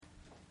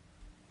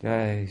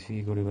Jai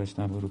Sri Guru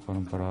Vaishnava Guru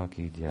Parampara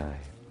Ki Jai.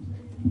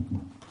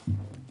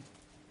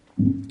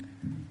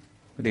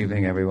 Good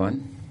evening,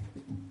 everyone.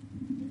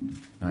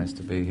 Nice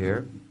to be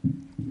here.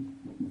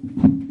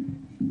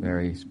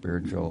 Very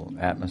spiritual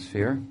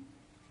atmosphere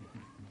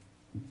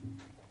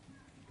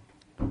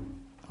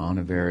on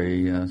a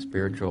very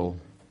spiritual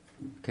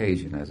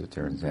occasion, as it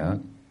turns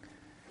out.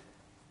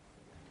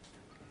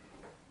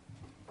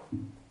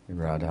 Sri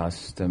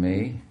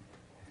Radhastami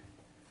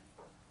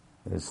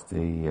is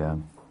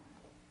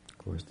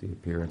of course, the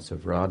appearance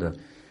of Radha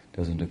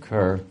doesn't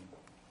occur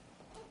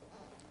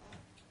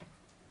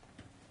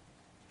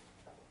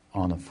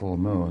on a full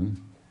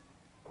moon,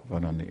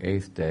 but on the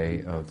 8th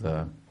day of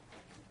the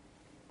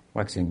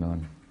waxing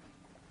moon,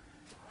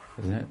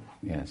 isn't it?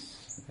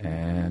 Yes.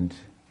 And,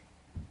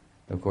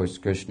 of course,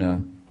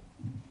 Krishna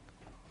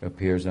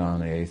appears on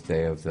the 8th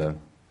day of the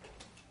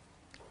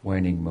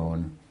waning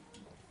moon.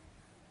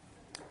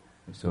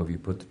 So if you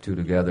put the two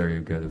together, you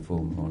get a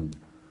full moon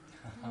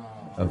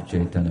of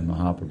Chaitanya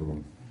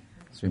Mahaprabhu.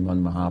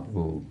 Sriman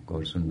Mahaprabhu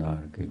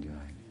Gaurasundar Ki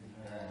Jai.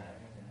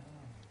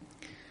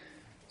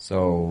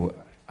 So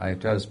I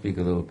try to speak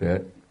a little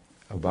bit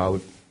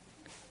about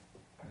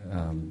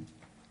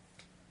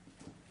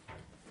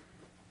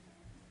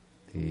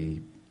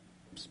the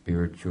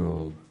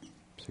spiritual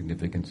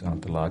significance,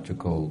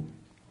 ontological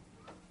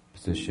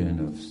position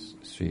of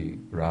Sri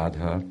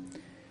Radha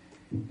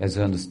as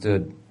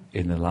understood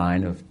in the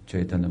line of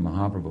Chaitanya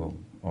Mahaprabhu.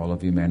 All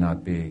of you may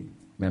not be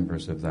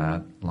members of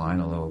that line,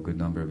 although a good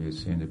number of you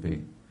seem to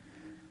be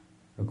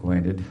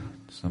acquainted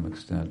to some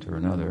extent or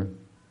another.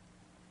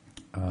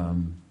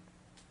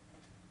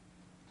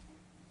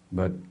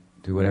 But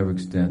to whatever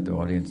extent the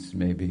audience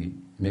may be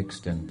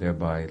mixed and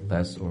thereby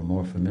less or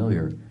more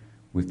familiar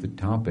with the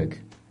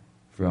topic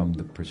from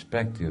the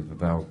perspective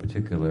of our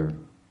particular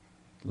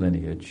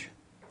lineage,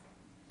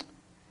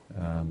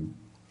 I'll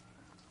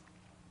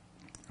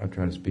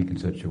try to speak in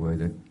such a way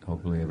that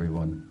hopefully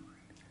everyone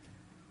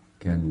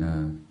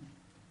can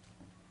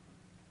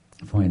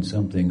find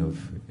something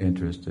of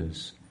interest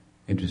as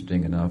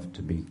interesting enough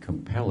to be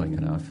compelling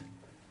enough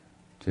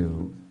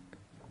to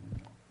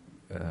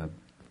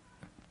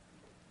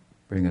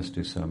bring us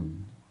to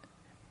some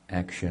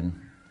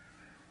action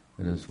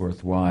that is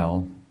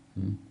worthwhile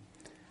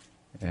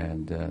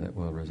and that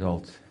will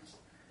result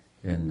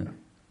in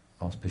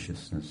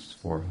auspiciousness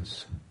for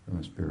us from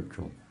a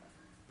spiritual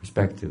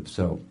perspective.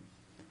 So,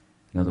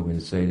 another way to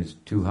say it is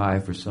too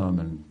high for some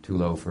and too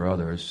low for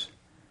others.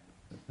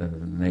 The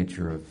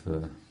nature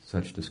of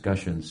such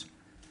discussions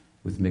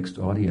with mixed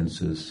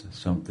audiences,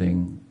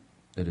 something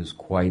that is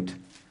quite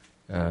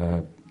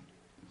the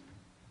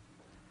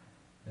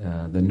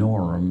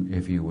norm,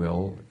 if you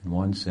will, in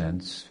one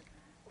sense,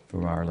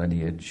 for our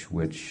lineage,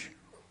 which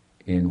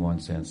in one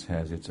sense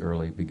has its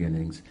early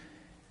beginnings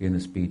in the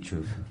speech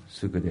of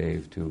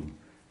Sukadev to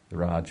the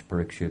Raj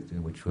Parikshit,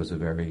 which was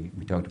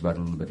we talked about it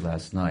a little bit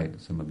last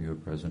night, some of you were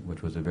present,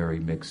 which was a very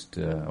mixed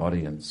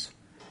audience.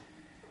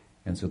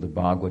 And so the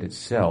Bhagavad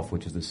itself,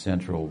 which is the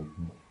central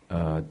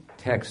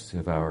text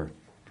of our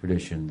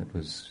tradition that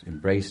was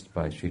embraced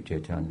by Sri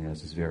Chaitanya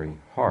as his very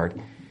heart,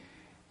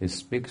 is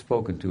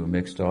spoken to a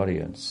mixed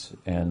audience.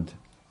 And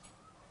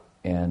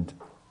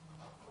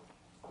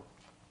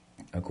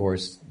of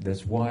course,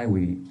 that's why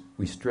we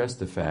stress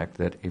the fact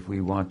that if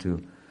we want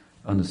to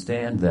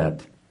understand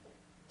that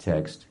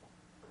text,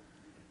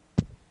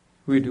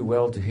 we do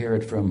well to hear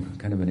it from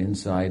kind of an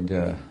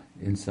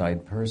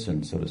inside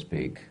person, so to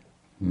speak.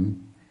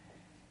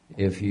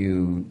 If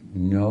you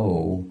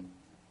know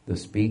the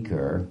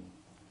speaker,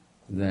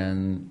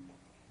 then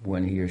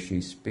when he or she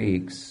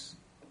speaks,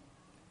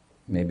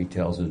 maybe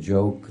tells a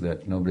joke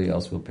that nobody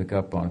else will pick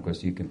up on, of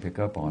course you can pick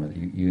up on it.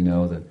 You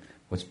know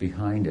what's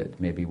behind it,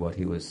 maybe what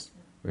he was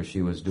or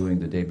she was doing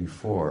the day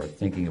before,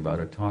 thinking about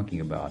or talking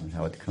about, and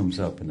how it comes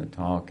up in the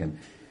talk, and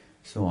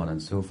so on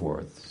and so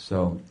forth.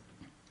 So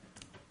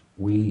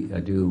we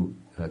do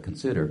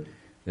consider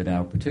that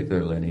our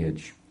particular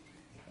lineage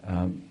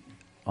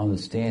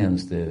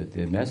understands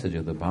the message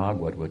of the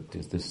Bhagavad, which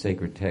is the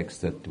sacred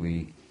text that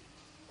we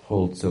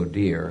hold so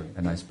dear,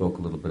 and I spoke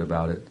a little bit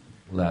about it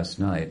last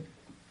night.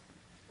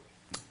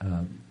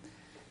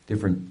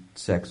 Different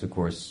sects, of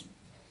course,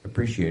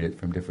 appreciate it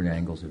from different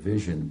angles of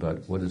vision,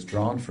 but what is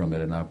drawn from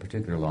it in our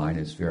particular line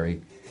is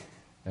very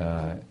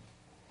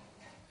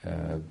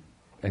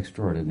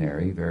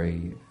extraordinary,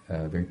 very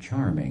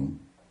charming.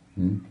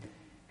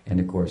 And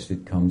of course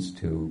it comes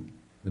to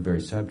the very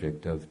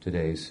subject of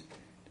today's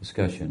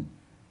discussion,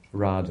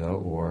 Radha,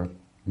 or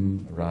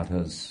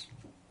Radha's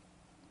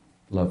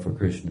love for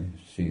Krishna.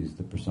 She's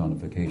the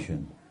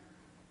personification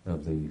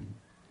of the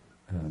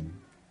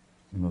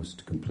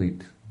most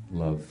complete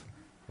love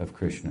of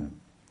Krishna.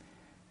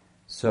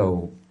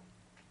 So,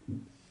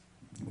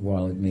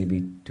 while it may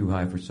be too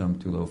high for some,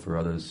 too low for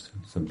others,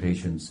 some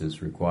patience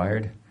is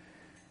required.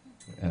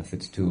 If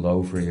it's too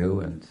low for you,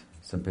 and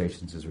some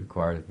patience is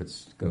required if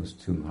it goes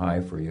too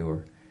high for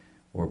you,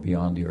 or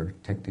beyond your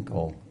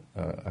technical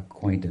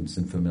acquaintance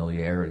and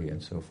familiarity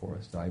and so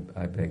forth. So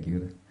I beg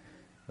you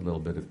a little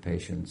bit of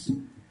patience.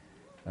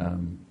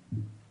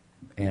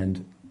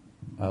 And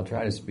I'll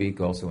try to speak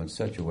also in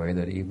such a way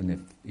that even if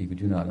you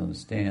do not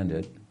understand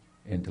it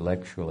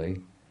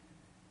intellectually,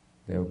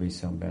 there will be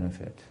some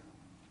benefit.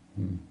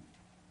 And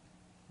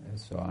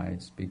so I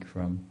speak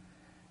from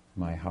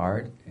my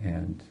heart,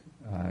 and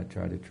I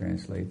try to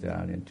translate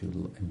that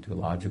into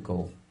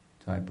logical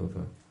type of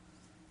a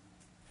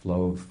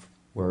flow of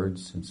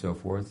words and so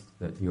forth,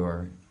 that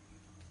we're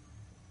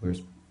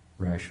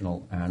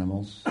rational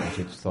animals, as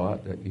it's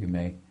thought, that you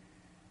may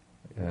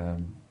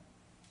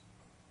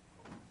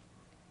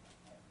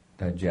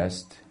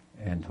digest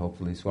and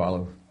hopefully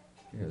swallow.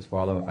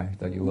 I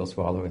thought you will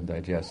swallow and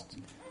digest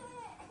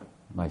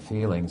my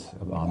feelings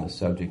on the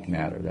subject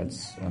matter.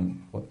 That's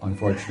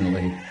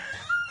unfortunately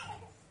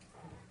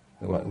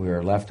what we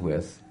are left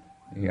with.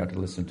 You have to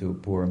listen to a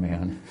poor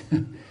man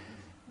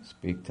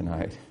speak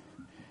tonight.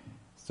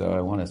 So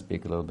I want to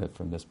speak a little bit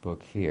from this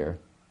book here.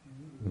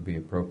 It would be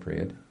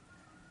appropriate.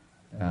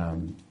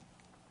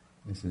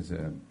 This is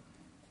a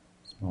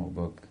small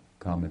book,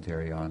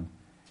 commentary on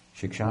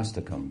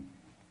Shikshastakam.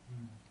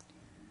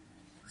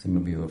 Some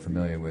of you are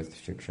familiar with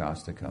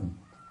Shikshastakam.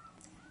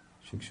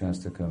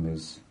 Shikshastakam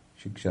is,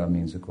 Shiksha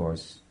means, of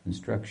course,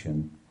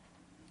 instruction,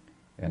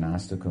 and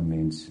Astakam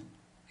means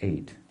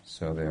 8.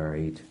 So there are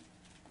 8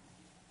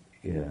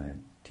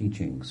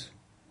 teachings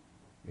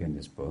in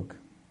this book.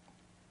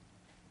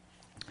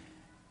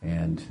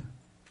 And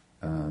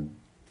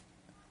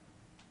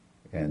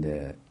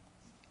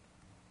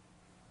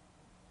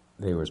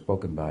they were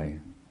spoken by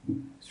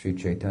Sri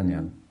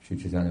Chaitanya. Sri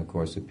Chaitanya, of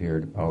course,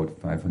 appeared about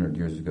 500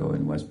 years ago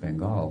in West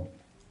Bengal.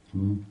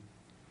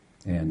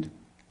 And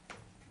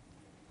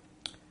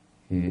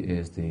he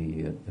is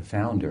the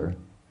founder,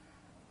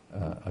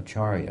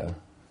 Acharya,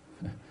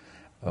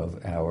 of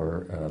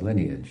our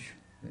lineage,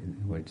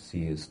 which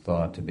he is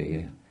thought to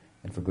be,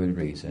 and for good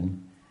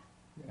reason,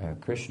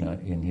 Krishna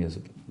in his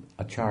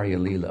Acharya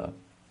Leela.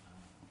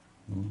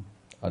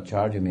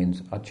 Acharya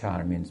means,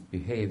 Achar means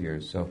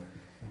behavior, so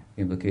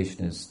the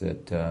implication is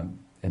that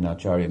an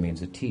Acharya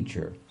means a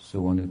teacher, so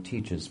one who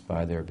teaches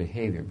by their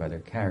behavior, by their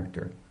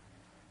character,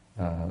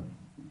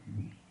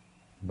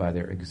 by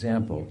their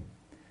example,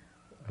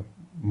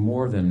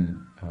 more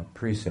than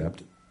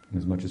precept,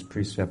 as much as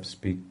precept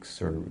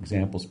speaks, or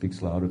example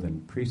speaks louder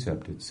than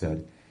precept, it's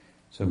said.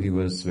 So he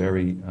was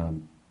very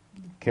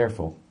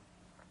careful.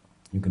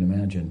 You can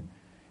imagine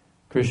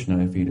Krishna,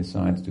 if he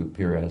decides to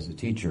appear as a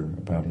teacher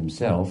about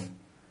himself,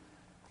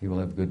 he will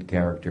have good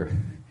character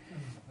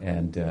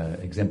and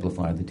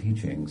exemplify the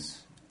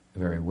teachings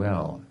very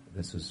well.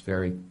 This is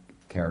very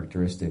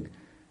characteristic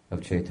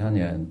of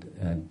Chaitanya,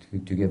 and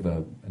to give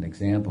an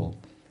example,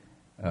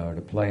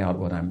 to play out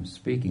what I'm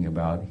speaking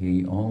about,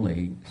 he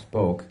only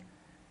spoke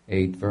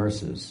 8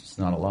 verses. It's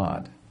not a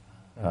lot.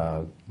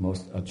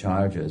 Most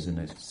acharyas in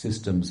the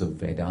systems of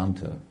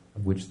Vedanta,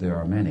 of which there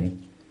are many,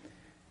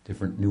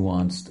 different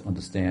nuanced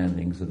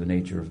understandings of the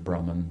nature of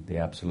Brahman, the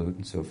Absolute,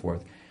 and so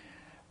forth,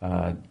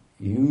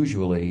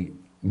 usually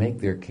make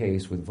their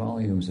case with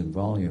volumes and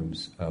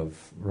volumes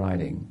of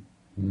writing,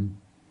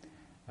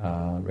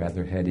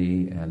 rather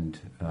heady and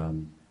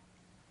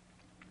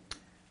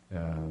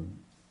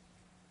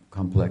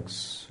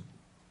complex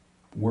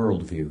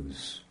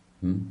worldviews,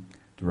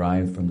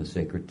 derived from the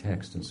sacred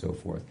text and so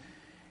forth.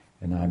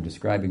 And I'm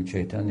describing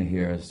Chaitanya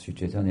here as Sri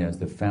Chaitanya as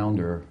the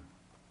founder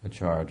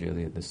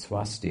Acharya, the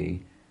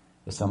Swasti,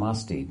 the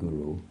Samasti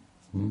Guru.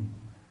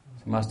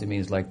 Samasti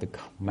means like the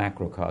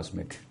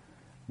macrocosmic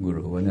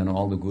Guru, and then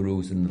all the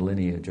gurus in the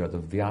lineage are the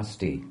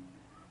Vyasti.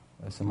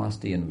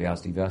 Samasti and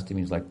Vyasti. Vyasti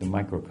means like the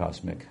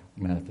microcosmic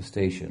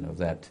manifestation of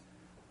that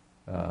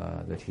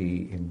that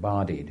he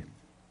embodied,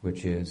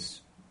 which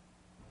is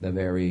the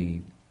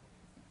very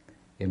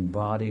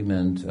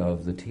embodiment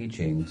of the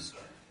teachings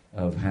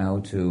of how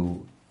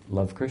to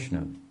love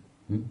Krishna,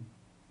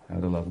 how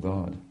to love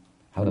God,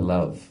 how to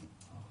love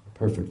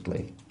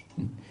perfectly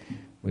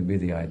would be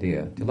the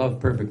idea. To love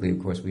perfectly, of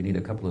course, we need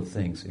a couple of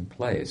things in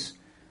place.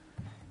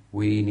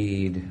 We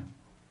need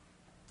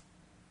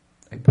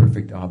a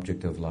perfect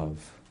object of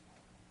love.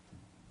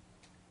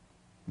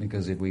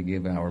 Because if we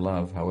give our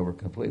love, however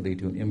completely,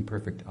 to an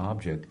imperfect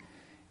object,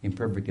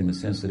 imperfect in the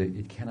sense that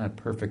it cannot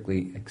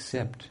perfectly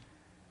accept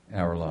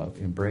our love,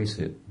 embrace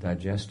it,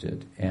 digest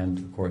it, and,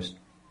 of course,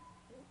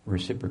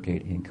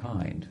 reciprocate in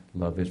kind.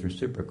 Love is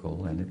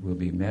reciprocal, and it will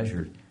be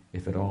measured,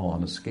 if at all,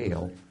 on a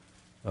scale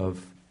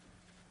of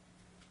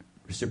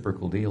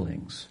reciprocal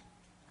dealings.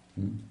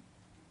 The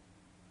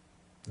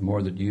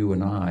more that you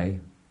and I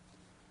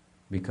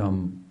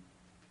become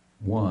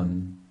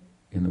one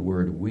in the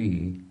word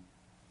we,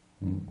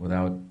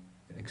 without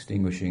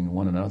extinguishing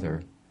one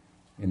another,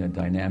 in a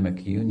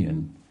dynamic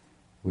union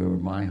where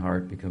my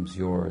heart becomes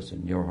yours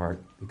and your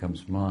heart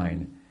becomes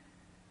mine,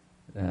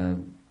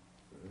 then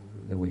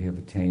we have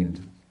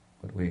attained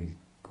what we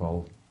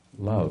call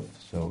love.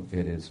 So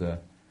it is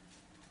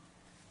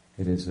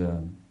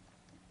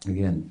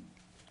again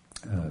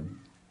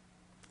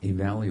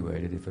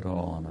evaluated, if at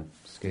all, on a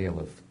scale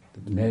of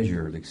the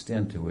measure, the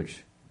extent to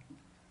which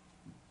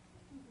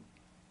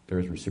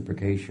there's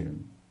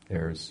reciprocation,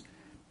 there's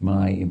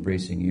my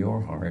embracing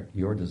your heart,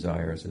 your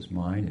desires as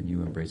mine, and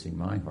you embracing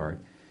my heart,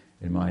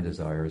 and my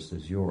desires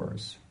as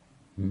yours.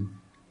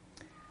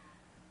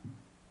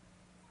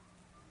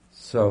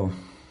 So,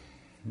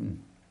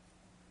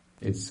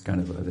 it's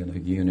kind of a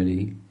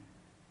unity,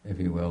 if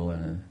you will,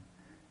 and a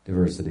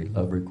diversity.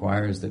 Love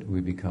requires that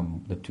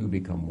the two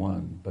become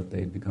one, but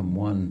they become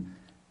one,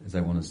 as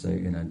I want to say,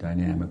 in a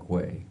dynamic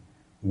way.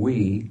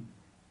 We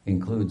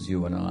includes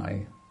you and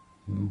I.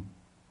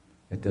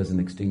 It doesn't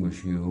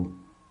extinguish you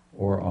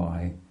or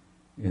I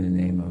in the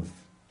name of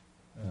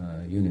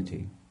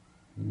unity.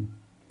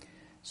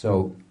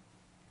 So,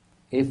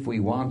 if we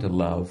want to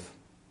love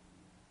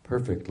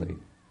perfectly,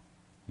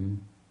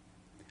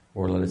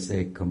 or let us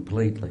say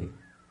completely,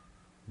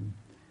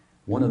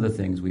 one of the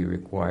things we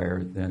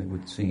require, then it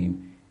would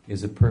seem,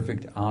 is a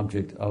perfect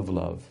object of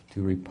love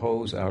to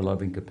repose our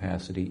loving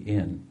capacity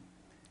in,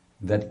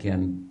 that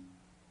can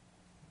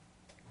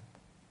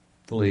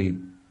fully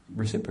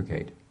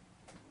reciprocate.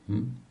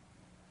 In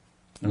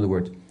other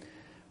words,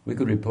 we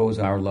could repose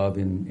our love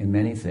in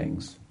many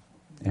things,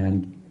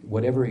 and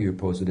whatever you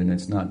repose it in,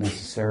 it's not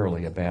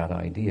necessarily a bad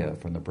idea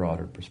from the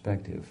broader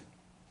perspective.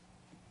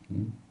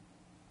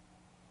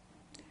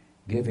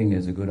 Giving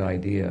is a good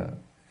idea,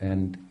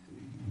 and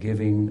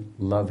giving,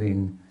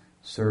 loving,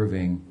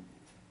 serving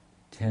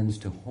tends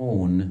to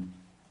hone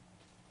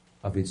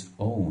of its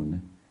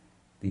own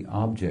the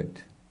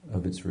object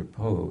of its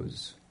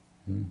repose.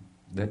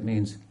 That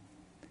means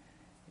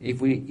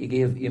if we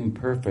give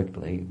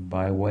imperfectly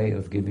by way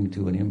of giving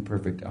to an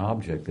imperfect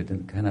object that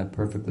cannot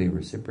perfectly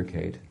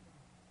reciprocate,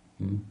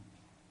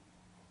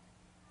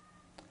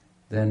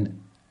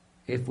 then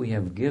if we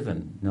have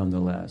given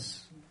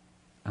nonetheless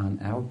on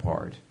our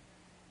part,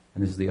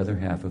 and this is the other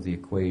half of the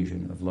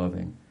equation of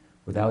loving,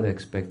 without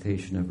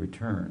expectation of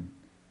return.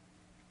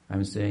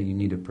 I'm saying you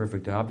need a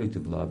perfect object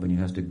of love, and you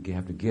have to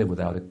give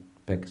without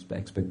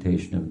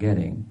expectation of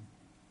getting.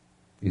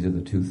 These are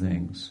the two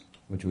things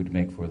which would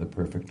make for the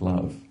perfect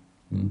love.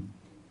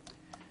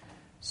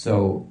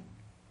 So,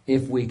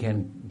 if we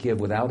can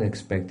give without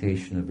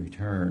expectation of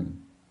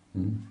return,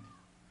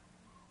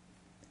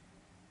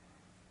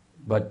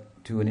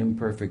 but to an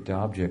imperfect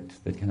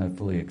object that cannot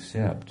fully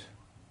accept,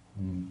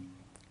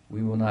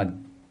 we will not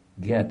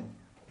get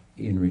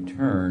in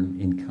return,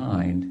 in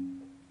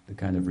kind, the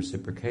kind of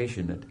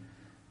reciprocation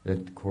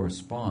that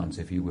corresponds,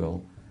 if you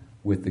will,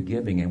 with the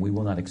giving, and we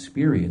will not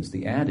experience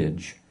the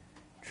adage,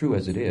 true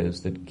as it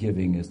is, that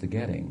giving is the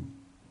getting.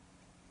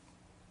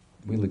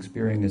 We'll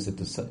experience it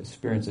to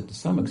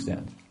some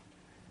extent.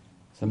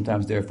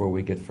 Sometimes, therefore,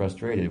 we get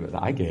frustrated with,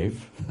 I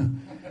gave,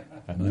 and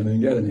I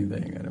didn't get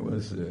anything, and it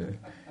was,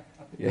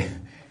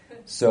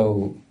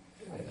 So,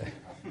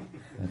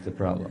 that's the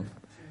problem.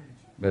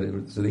 But a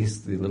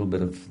little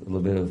bit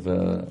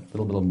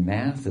of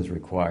math is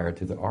required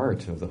to the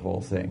art of the whole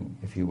thing,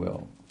 if you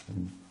will.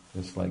 And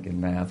just like in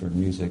math or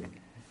music,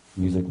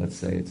 let's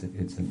say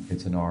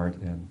it's an art,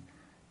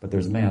 but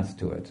there's math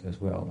to it as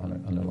well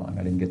underlying.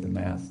 I didn't get the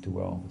math too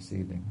well this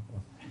evening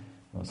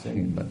while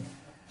singing, but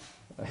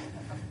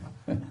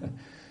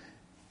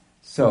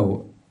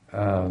so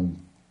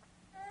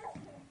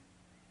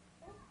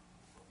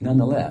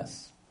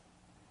nonetheless,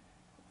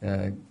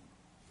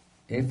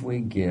 if we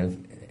give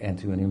and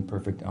to an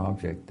imperfect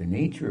object, the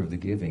nature of the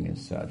giving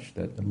is such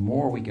that the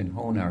more we can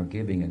hone our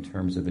giving in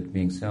terms of it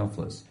being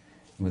selfless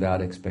and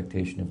without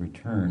expectation of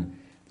return,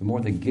 the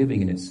more the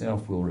giving in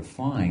itself will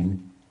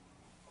refine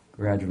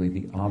gradually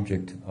the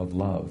object of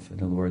love.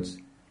 In other words,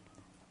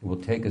 it will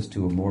take us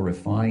to a more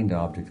refined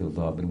object of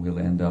love, and we'll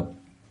end up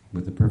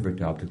with the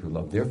perfect object of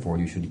love. Therefore,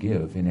 you should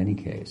give in any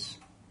case.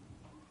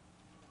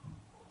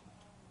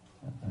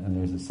 And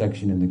there's a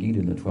section in the Gita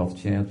in the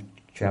 12th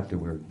chapter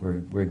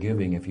where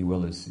giving, if you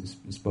will, is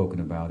spoken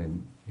about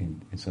in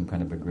some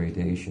kind of a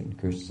gradation.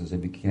 Krishna says,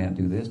 if you can't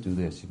do this, do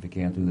this. If you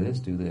can't do this,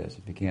 do this.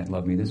 If you can't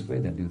love me this way,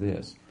 then do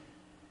this.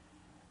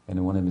 And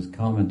in one of his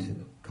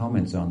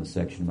comments on the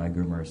section, my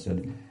Guru Maharaj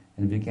said,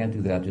 and if you can't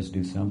do that, just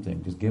do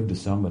something. Just give to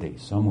somebody,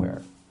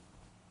 somewhere.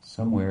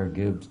 Somewhere,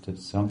 give to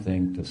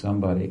something, to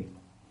somebody.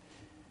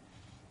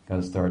 Got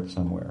to start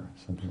somewhere,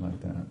 something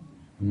like that.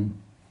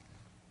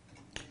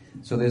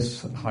 So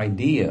this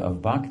idea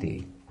of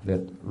bhakti,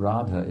 that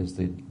Radha is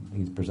the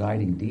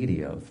presiding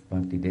deity of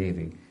Bhakti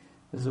Devi,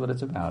 this is what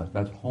it's about. It's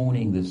about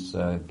honing this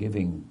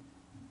giving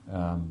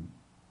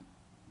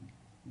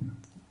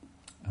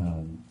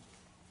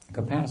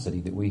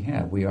capacity that we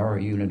have. We are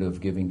a unit of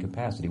giving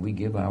capacity. We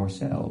give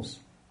ourselves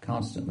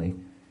constantly,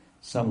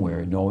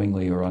 somewhere,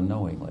 knowingly or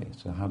unknowingly.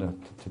 So how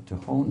to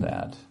hone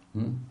that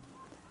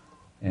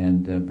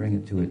and bring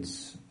it to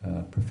its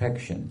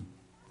perfection.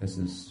 This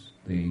is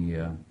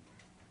the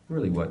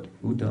really what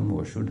Uttam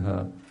or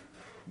Shuddha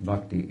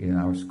Bhakti in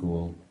our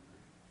school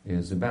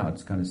is about.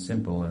 It's kind of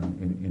simple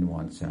in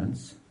one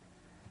sense,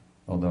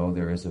 although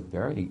there is a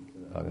very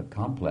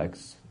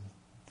complex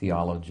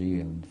theology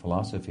and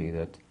philosophy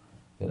that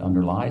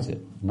underlies it.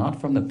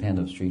 Not from the pen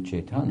of Sri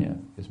Chaitanya,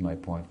 is my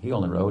point. He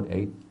only wrote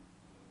 8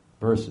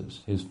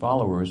 verses. His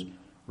followers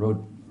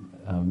wrote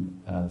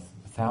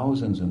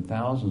thousands and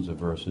thousands of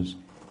verses,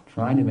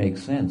 trying to make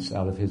sense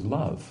out of his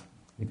love,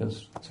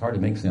 because it's hard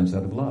to make sense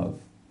out of love.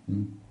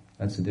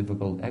 That's a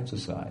difficult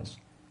exercise.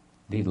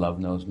 Indeed, love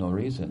knows no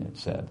reason,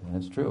 it's said, and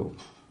it's true.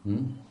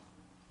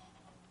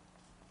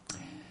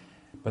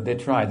 But they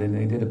tried, and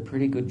they did a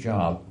pretty good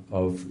job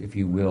of, if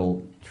you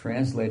will,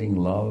 translating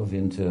love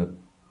into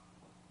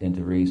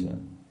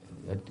reason.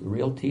 A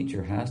real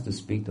teacher has to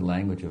speak the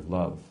language of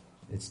love.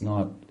 It's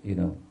not,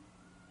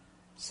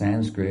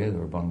 Sanskrit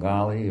or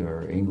Bengali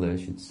or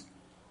English.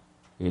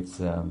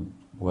 It's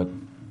what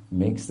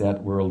makes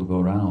that world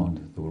go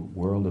round. The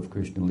world of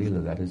Krishna Lila,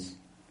 that is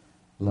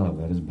love,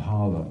 that is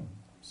bhava.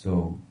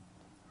 So,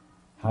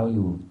 how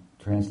you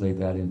translate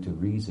that into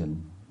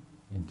reason,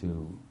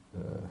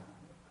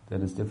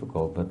 that is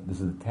difficult, but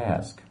this is a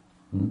task.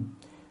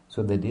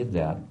 So they did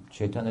that.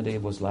 Chaitanya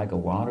Dev was like a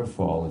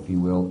waterfall, if you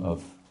will,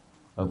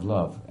 of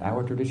love.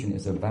 Our tradition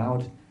is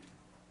about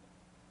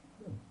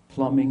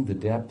plumbing the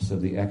depths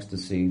of the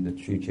ecstasy that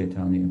Sri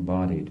Chaitanya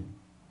embodied.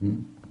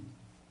 And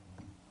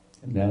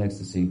that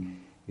ecstasy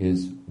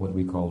is what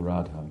we call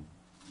Radha.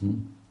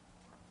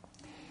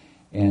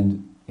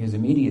 And his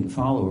immediate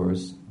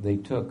followers, they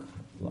took,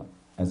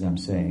 as I'm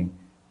saying,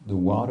 the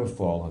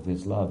waterfall of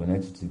his love and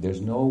ecstasy.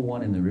 There's no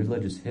one in the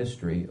religious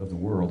history of the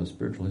world, the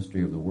spiritual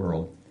history of the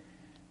world,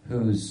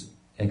 whose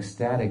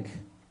ecstatic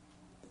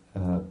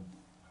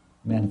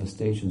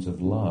manifestations of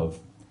love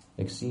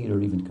exceed or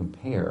even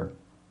compare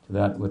to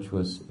that which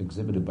was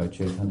exhibited by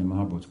Chaitanya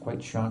Mahaprabhu. It's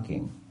quite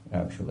shocking,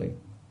 actually,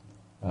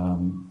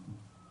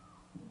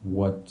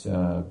 what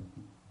the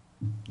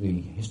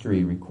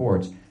history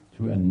records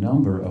through a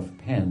number of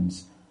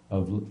pens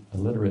of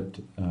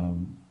illiterate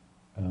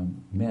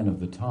men of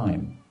the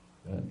time.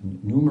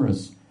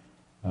 Numerous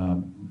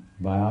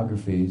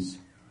biographies,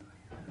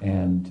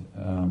 and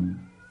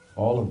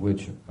all of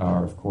which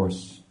are, of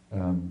course,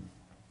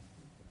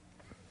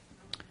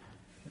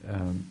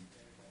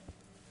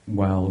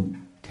 while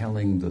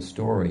telling the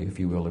story, if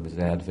you will, of his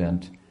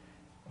advent,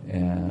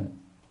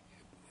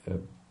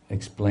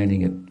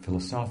 explaining it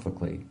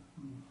philosophically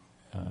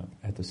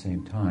at the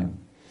same time.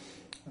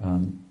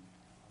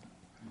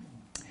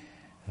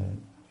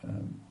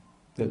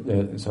 So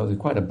there's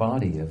quite a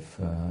body of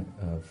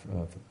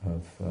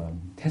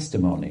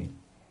testimony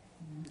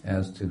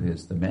as to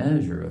the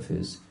measure of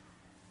his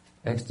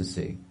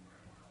ecstasy.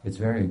 It's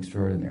very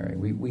extraordinary.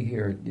 We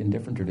hear in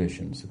different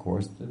traditions, of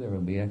course, that there will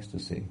be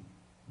ecstasy.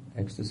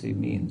 Ecstasy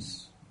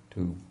means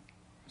to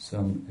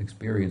some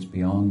experience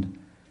beyond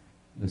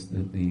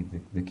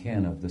the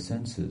ken of the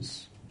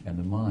senses and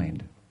the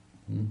mind.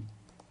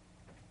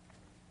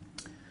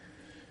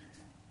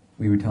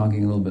 We were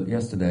talking a little bit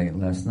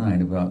last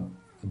night, about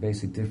the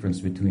basic difference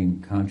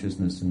between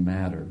consciousness and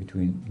matter,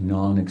 between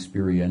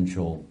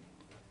non-experiential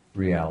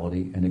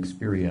reality and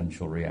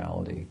experiential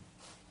reality.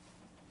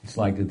 It's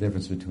like the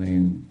difference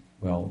between,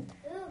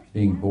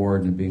 being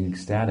bored and being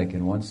ecstatic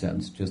in one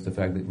sense. Just the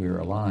fact that we're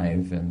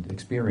alive and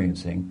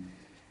experiencing,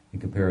 in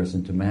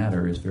comparison to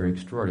matter, is very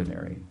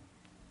extraordinary.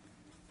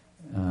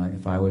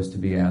 If I was to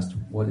be asked,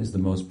 what is the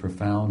most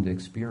profound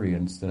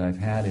experience that I've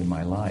had in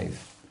my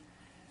life,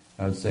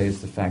 I would say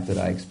it's the fact that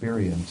I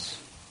experience.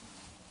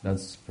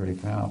 That's pretty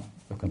profound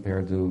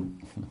compared to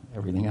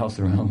everything else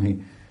around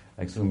me.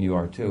 I assume you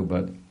are too,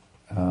 but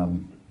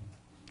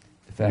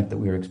the fact that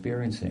we're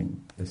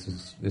experiencing, this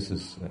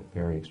is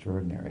very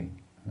extraordinary.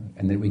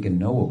 And that we can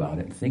know about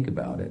it, think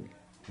about it,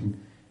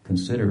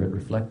 consider it,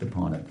 reflect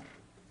upon it.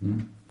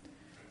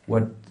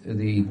 What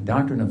the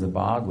doctrine of the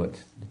Bhagavad,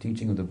 the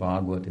teaching of the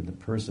Bhagavad in the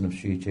person of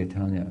Sri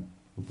Chaitanya,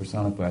 who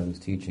personifies his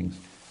teachings,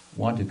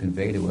 want to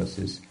convey to us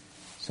is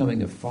something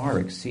that far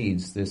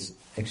exceeds this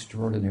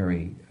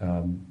extraordinary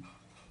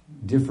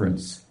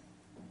difference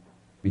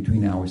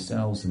between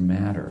ourselves and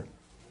matter.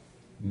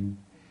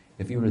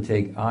 If you were to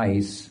take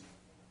ice,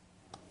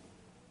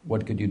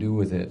 what could you do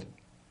with it?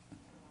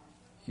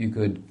 You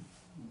could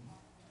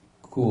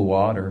cool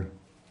water,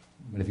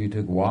 but if you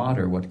took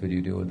water, what could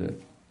you do with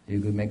it? You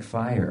could make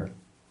fire.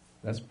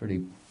 That's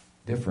pretty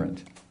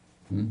different.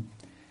 In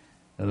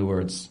other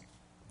words,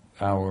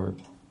 our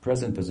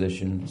present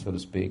position, so to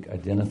speak,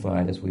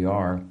 identified as we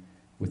are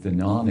with the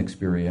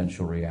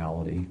non-experiential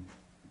reality.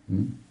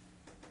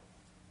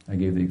 I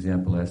gave the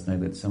example last night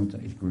that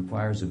sometimes it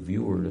requires a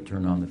viewer to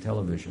turn on the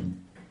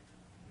television,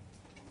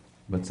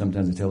 but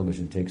sometimes the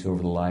television takes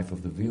over the life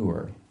of the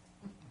viewer.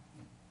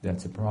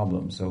 That's a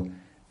problem. So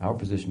our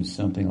position is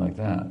something like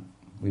that.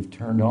 We've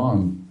turned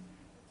on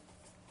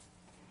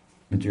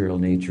material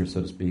nature,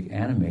 so to speak,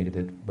 animated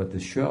it, but the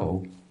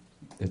show,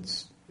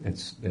 it's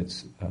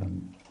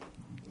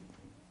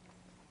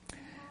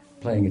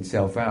playing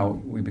itself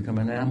out, we become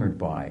enamored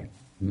by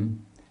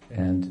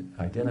and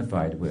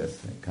identified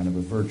with, kind of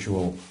a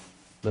virtual,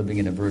 living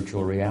in a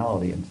virtual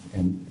reality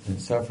and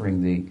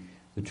suffering the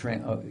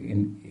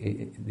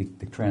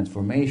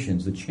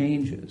transformations, the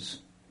changes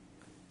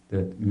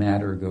that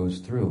matter goes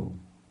through,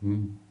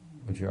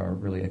 which are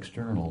really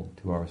external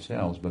to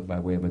ourselves, but by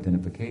way of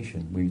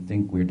identification. We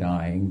think we're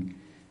dying,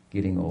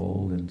 getting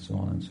old, and so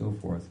on and so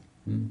forth.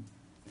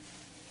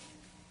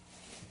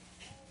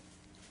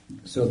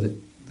 So that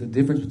the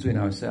difference between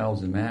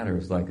ourselves and matter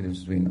is like the difference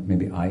between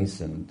maybe ice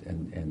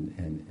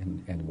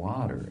and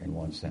water in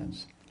one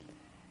sense.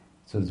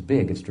 So it's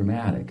big, it's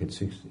dramatic,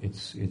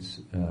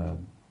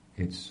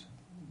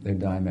 they're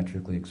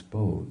diametrically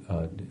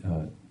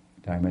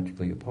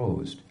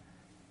opposed.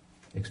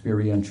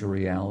 Experiential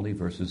reality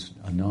versus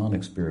a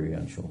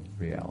non-experiential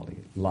reality.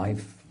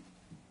 Life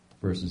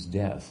versus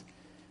death,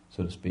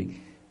 so to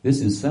speak.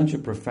 This is such a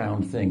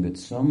profound thing that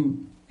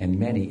some and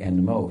many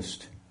and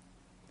most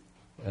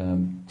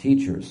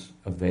teachers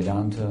of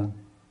Vedanta,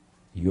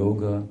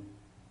 yoga,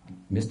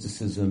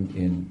 mysticism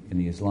in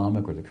the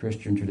Islamic or the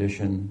Christian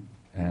tradition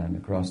and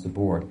across the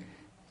board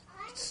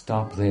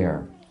stop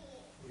there.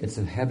 It's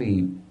a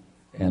heavy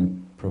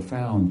and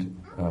profound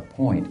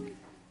point.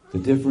 The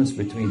difference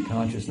between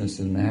consciousness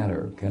and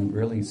matter can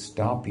really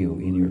stop you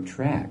in your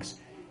tracks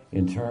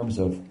in terms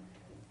of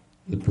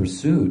the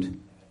pursuit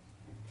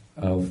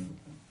of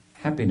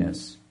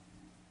happiness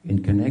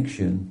in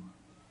connection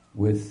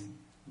with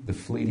the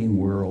fleeting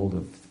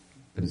world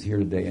that is here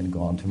today and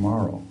gone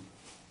tomorrow.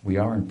 We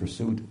are in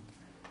pursuit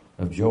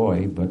of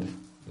joy, but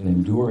an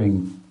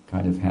enduring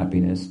kind of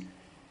happiness,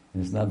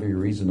 and it's not very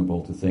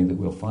reasonable to think that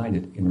we'll find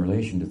it in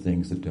relation to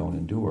things that don't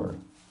endure.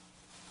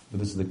 But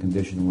this is the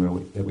condition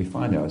that we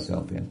find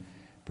ourselves in.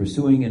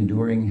 Pursuing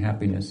enduring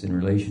happiness in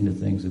relation to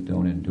things that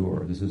don't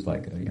endure. This is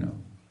like,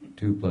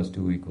 2 +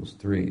 2 =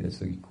 3.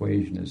 This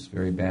equation is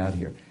very bad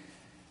here.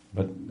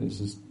 But this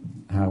is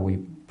how we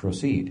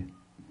proceed.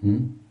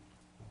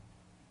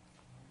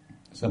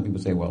 Some people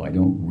say, well,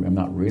 I'm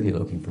not really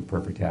looking for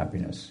perfect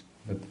happiness.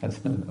 But that's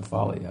a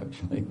folly,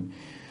 actually.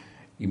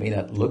 You may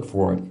not look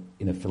for it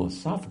in a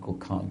philosophical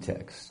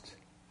context.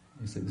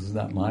 You say, this is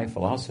not my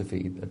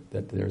philosophy,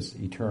 that there's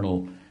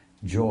eternal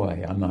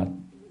joy. I'm not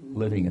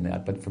living in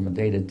that. But from a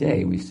day to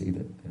day, we see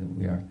that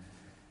we are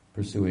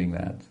pursuing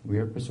that. We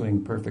are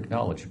pursuing perfect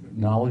knowledge.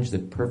 Knowledge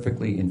that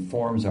perfectly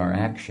informs our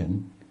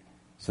action,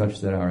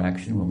 such that our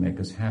action will make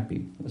us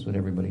happy. That's what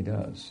everybody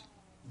does.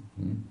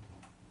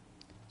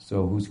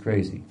 So who's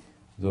crazy?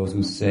 Those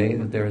who say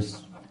that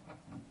there's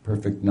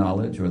perfect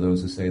knowledge, or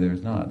those who say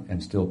there's not,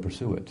 and still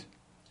pursue it,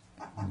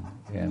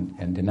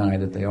 and deny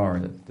that they are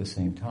at the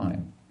same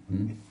time.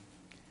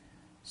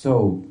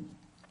 So,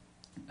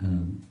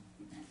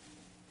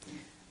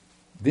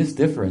 this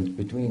difference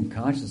between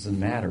consciousness and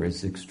matter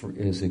is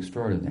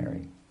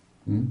extraordinary.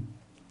 And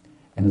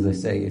as I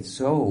say, it's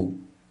so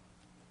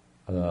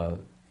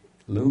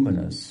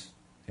luminous,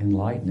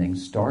 enlightening,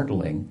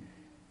 startling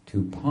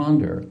to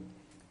ponder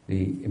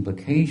the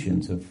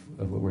implications of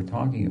what we're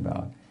talking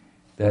about,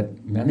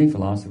 that many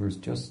philosophers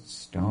just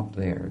stop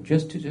there.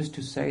 Just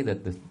to say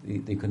that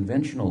the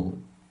conventional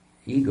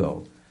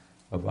ego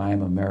of I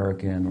am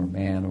American or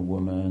man or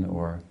woman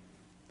or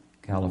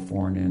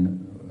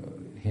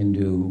Californian,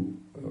 Hindu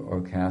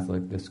or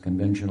Catholic, this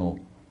conventional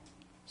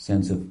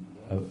sense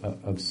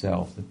of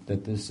self,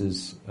 that this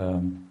is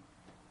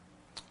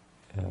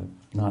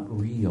not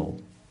real.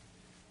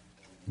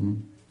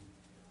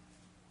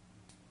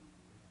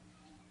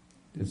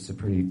 It's a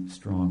pretty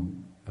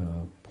strong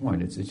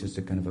point. It's just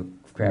a kind of a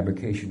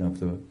fabrication of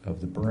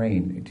the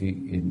brain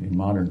in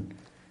modern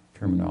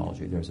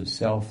terminology. There's a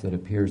self that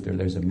appears there.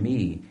 There's a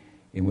me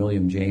in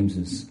William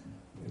James's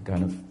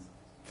kind of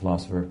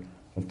philosopher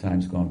of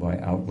times gone by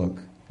outlook.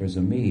 There's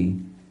a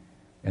me,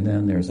 and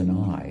then there's an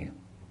I.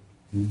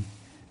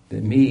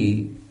 The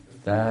me,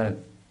 that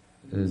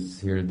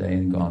is here today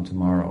and gone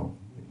tomorrow,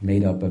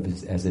 made up of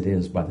as it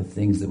is by the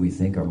things that we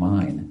think are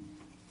mine.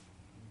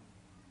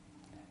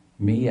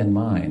 Me and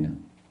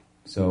mine.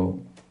 So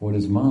what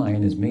is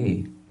mine is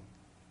me.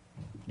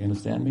 You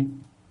understand me?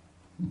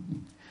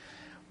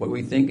 What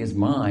we think is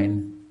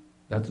mine,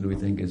 that's what we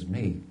think is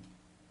me.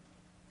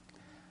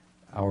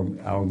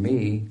 Our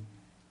me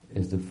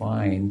is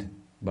defined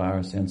by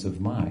our sense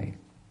of my.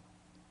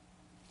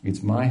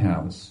 It's my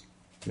house.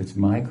 It's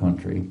my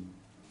country.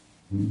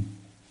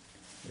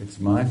 It's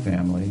my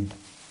family.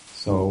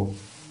 So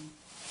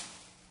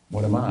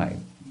what am I?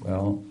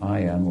 Well,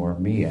 I am, or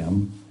me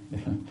am,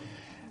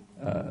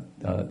 a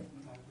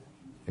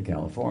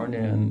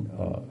Californian,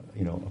 a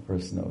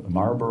person, a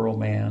Marlboro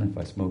man, if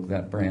I smoke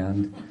that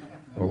brand,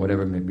 or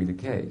whatever may be the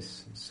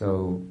case.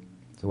 So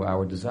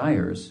our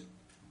desires,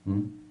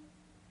 in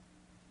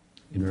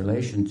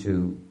relation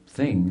to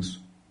things,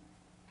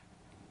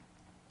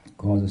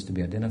 cause us to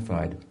be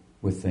identified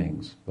with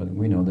things. But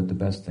we know that the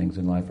best things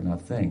in life are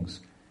not things.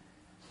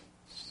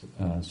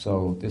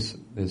 So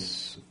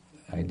this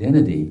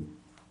identity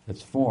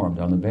that's formed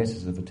on the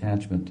basis of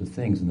attachment to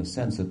things in the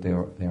sense that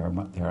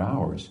they're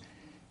ours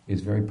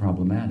is very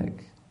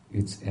problematic.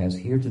 It's as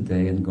here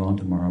today and gone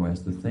tomorrow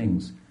as the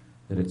things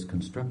that it's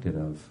constructed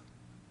of.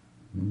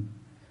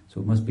 So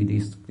it must be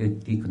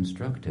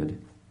deconstructed.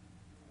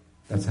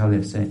 That's how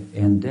they say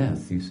end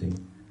death, you see.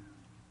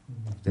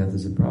 Death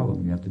is a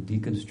problem. You have to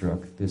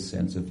deconstruct this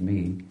sense of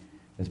me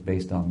that's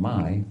based on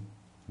my.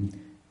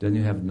 Then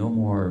you have no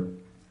more.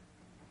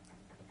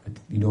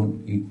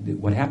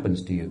 What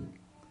happens to you?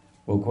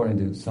 Well, according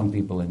to some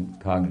people in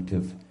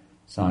cognitive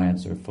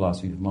science or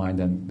philosophy of mind,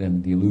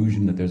 then the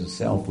illusion that there's a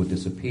self would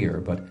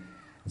disappear. But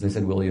as I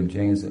said, William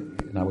James,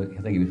 and I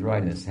think he was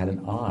right in this, had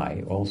an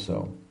I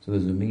also. So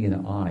there's a me and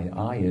an I.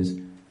 I is,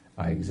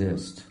 I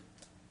exist.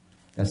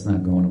 That's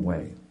not going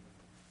away.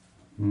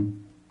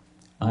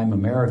 I'm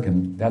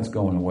American, that's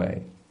going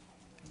away.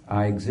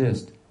 I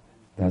exist,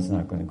 that's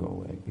not going to go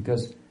away.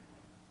 Because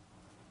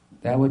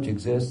that which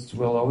exists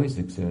will always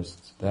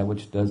exist. That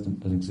which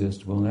doesn't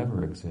exist will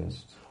never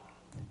exist.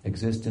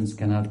 Existence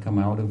cannot come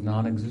out of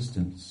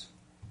non-existence.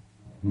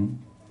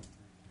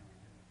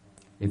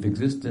 If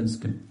existence,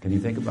 can you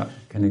think about,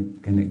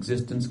 can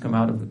existence come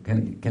out of,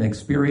 can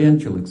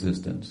experiential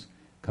existence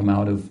come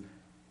out of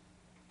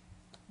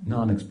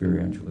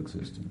non-experiential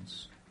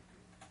existence?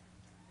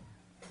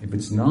 If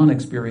it's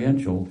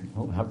non-experiential,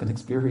 well, how can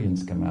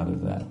experience come out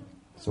of that?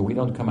 So we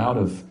don't come out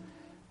of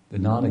the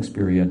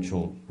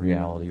non-experiential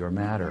reality or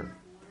matter.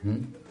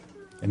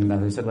 And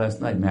as I said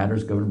last night, matter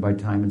is governed by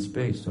time and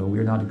space. So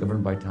we're not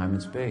governed by time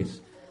and space.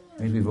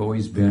 It means we've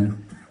always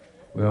been,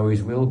 we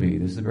always will be.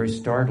 This is a very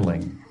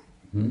startling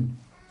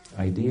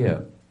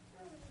idea.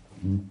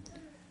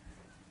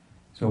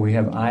 So we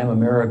have, I'm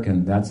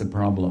American, that's a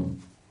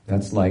problem.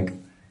 That's like,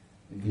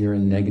 you're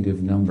in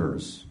negative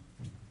numbers.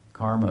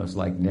 Karma is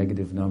like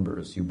negative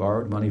numbers. You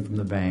borrowed money from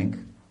the bank,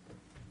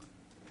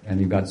 and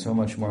you got so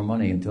much more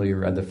money until you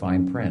read the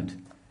fine print.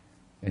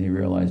 And you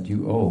realized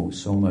you owe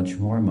so much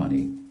more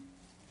money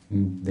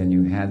than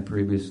you had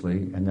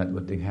previously, and that's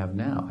what they have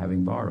now,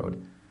 having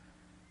borrowed.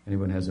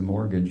 Anyone who has a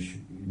mortgage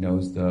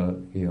knows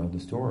the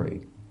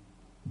story.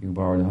 You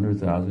borrowed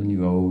 $100,000,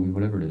 you owe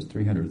whatever it is,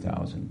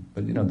 $300,000.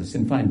 But this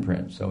in fine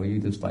print. So you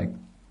just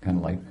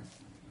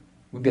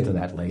we'll get to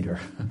that later.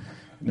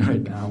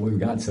 Right now we've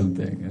got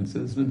something. And so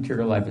this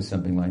material life is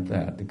something like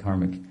that. The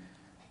karmic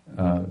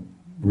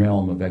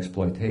realm of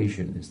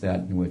exploitation is that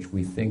in which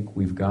we think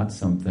we've got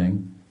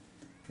something,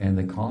 and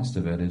the cost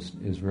of it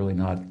is really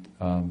not,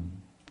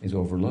 is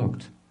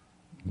overlooked.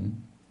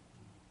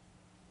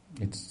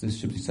 This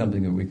should be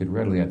something that we could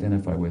readily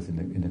identify with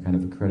in the kind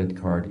of a credit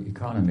card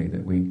economy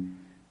that we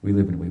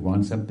live in. We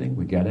want something,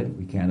 we get it,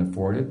 we can't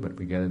afford it, but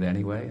we get it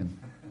anyway.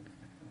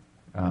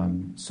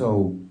 And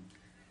so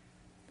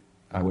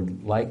I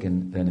would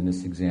liken then in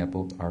this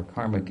example our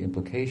karmic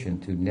implication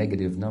to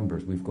negative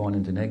numbers. We've gone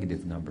into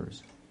negative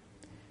numbers.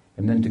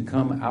 And then to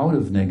come out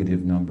of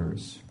negative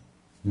numbers,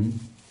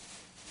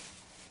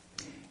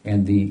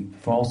 and the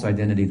false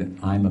identity that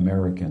I'm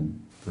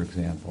American, for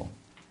example,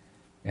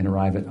 and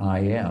arrive at I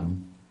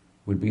am,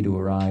 would be to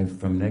arrive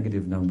from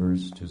negative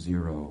numbers to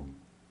zero.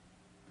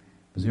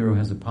 Zero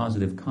has a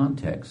positive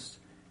context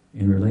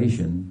in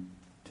relation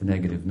to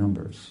negative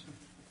numbers.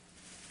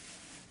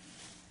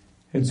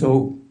 And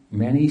so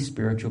many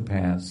spiritual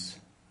paths,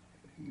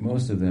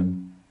 most of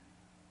them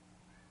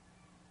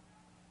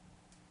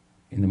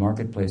in the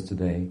marketplace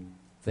today,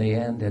 they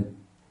end at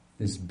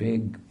this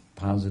big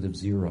positive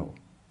zero.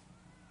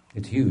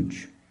 It's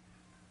huge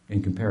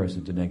in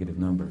comparison to negative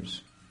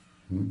numbers.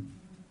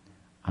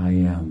 I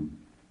am.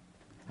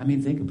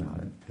 Think about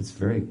it. It's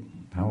very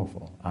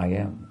powerful. I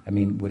am.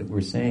 What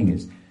we're saying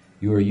is,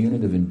 you're a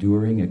unit of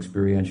enduring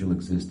experiential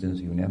existence.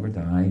 You never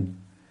die.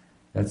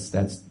 That's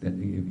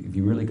if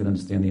you really can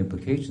understand the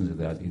implications of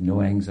that,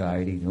 no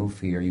anxiety, no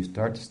fear, you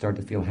start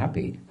to feel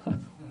happy.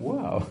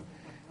 Wow.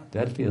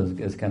 That feels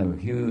as kind of a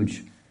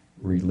huge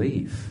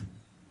relief.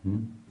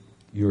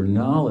 Your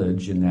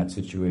knowledge in that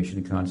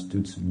situation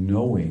constitutes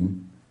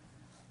knowing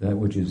that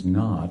which is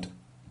not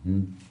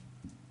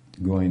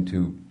going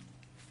to,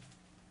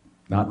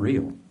 not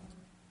real.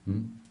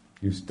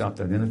 You've stopped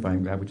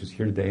identifying that which is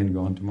here today and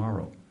gone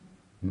tomorrow.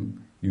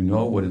 You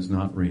know what is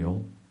not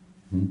real.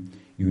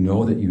 You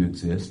know that you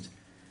exist,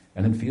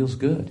 and it feels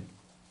good.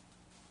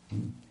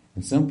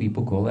 And some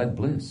people call that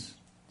bliss.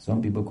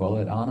 Some people call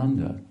it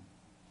ananda.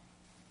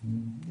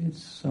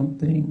 It's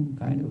something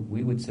kind of,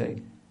 we would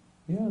say,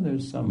 yeah,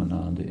 there's some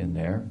ananda in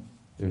there.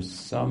 There's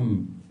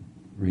some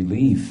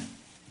relief,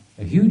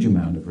 a huge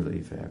amount of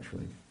relief,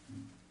 actually.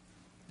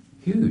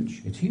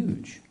 Huge. It's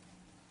huge.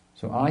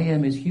 So I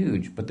am is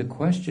huge. But the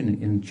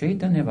question in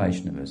Chaitanya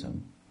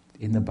Vaishnavism,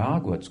 in the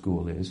Bhagavad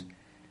school is,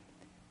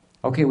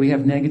 okay, we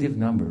have negative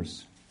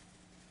numbers.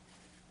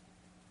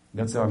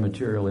 That's our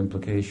material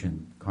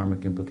implication,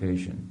 karmic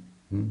implication.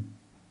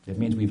 It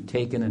means we've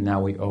taken and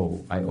now we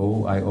owe. I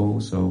owe,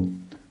 so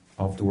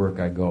off to work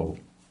I go.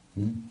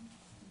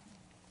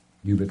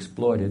 You've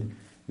exploited,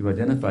 you've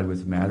identified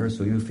with matter,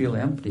 so you feel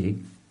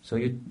empty, so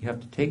you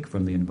have to take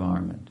from the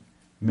environment.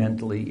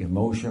 Mentally,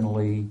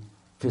 emotionally,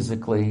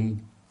 physically.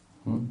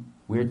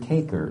 We're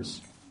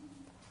takers.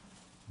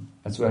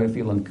 That's why I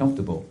feel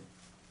uncomfortable.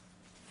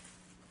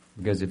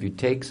 Because if you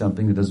take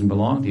something that doesn't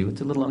belong to you,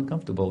 it's a little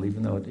uncomfortable,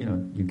 even though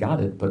you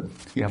got it, but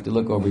you have to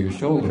look over your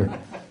shoulder,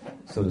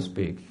 so to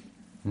speak.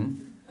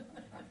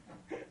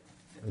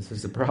 This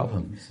is the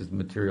problem. This is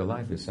material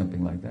life is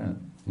something like that.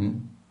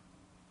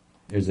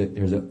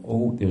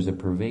 There's a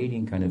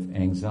pervading kind of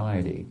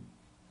anxiety,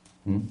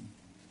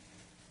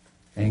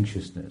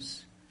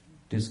 anxiousness,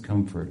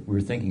 discomfort. We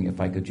were thinking, if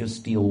I could just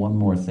steal one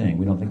more thing,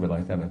 we don't think of it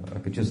like that, but if I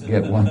could just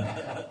get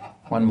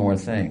one more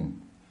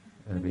thing,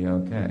 it'd be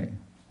okay.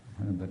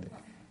 But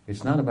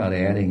it's not about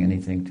adding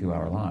anything to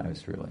our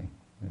lives, really.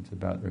 It's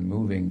about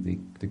removing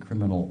the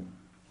criminal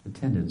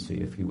tendency,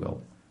 if you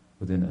will,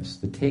 within us,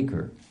 the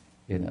taker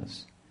in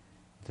us.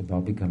 It's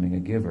about becoming a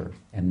giver.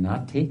 And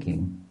not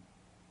taking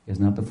is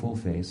not the full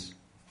face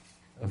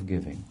of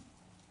giving.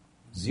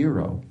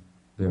 0,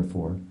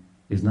 therefore,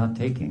 is not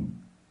taking.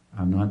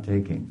 I'm not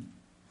taking.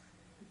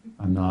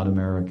 I'm not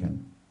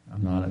American.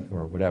 I'm not,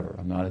 or whatever.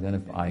 I'm not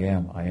identified. I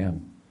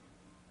am.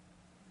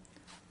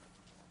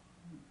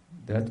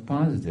 That's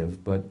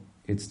positive, but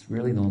it's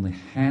really only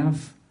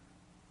half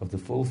of the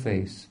full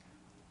face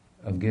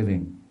of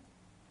giving.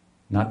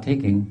 Not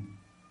taking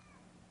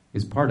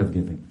is part of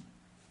giving.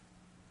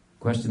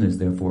 Question is,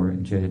 therefore,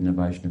 in Chaitanya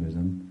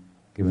Vaishnavism,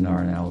 given our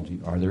analogy,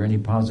 are there any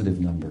positive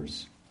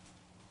numbers?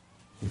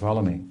 You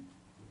follow me?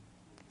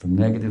 From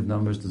negative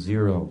numbers to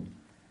 0.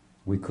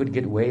 We could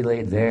get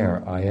waylaid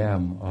there, I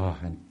am,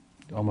 and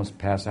almost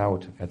pass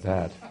out at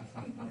that.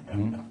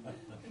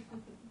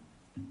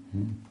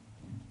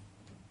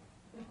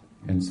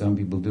 And some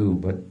people do,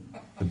 but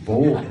the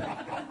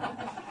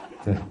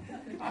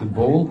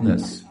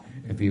boldness,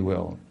 if you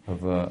will,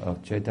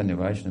 of Chaitanya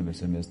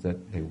Vaishnavism is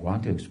that they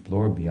want to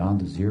explore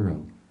beyond the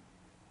 0.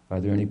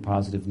 Are there any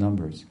positive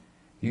numbers?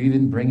 You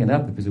even bring it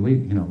up because what are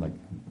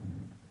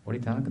you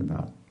talking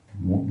about?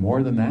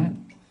 More than that?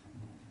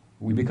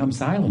 We become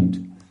silent,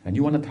 and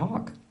you want to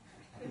talk.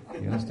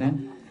 You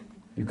understand?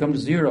 You come to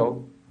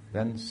 0,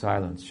 then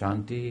silence.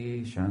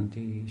 Shanti,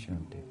 shanti,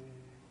 shanti.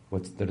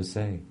 What's there to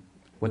say?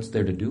 What's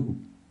there to do?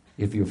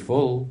 If you're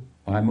full,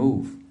 why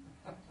move?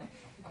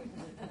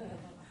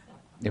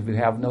 If you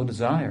have no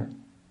desire,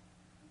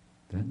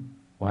 then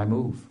why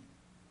move?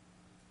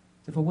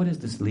 Therefore, what is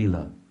this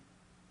Leela?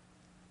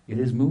 It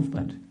is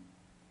movement.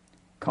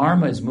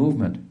 Karma is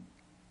movement,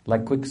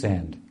 like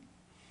quicksand.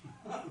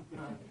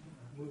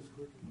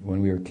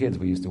 When we were kids,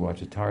 we used to watch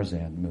the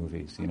Tarzan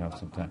movies,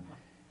 sometimes.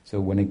 So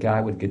when a guy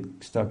would get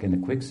stuck in the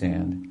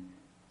quicksand,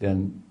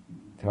 then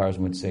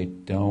Tarzan would say,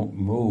 don't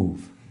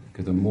move,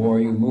 because the more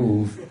you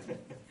move,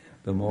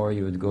 the more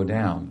you would go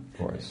down, of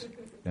course.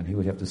 Then he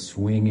would have to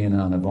swing in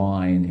on a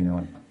vine,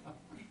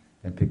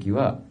 and pick you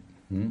up.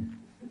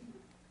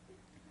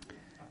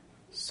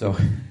 So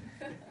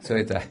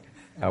it's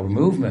our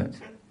movement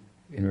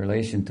in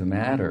relation to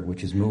matter,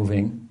 which is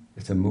moving.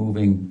 It's a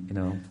moving,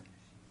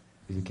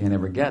 you can't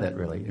ever get it,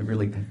 really. It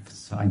really,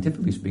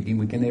 scientifically speaking,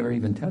 we can never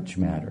even touch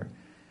matter.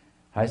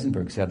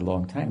 Heisenberg said a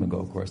long time ago,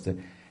 of course, that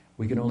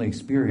we can only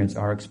experience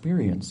our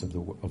experience of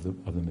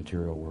the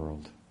material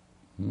world.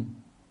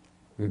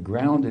 We're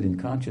grounded in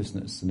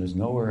consciousness, and there's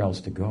nowhere else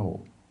to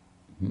go.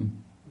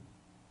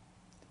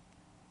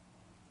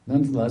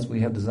 Nonetheless,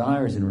 we have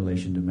desires in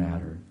relation to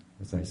matter,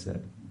 as I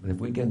said. But if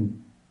we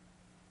can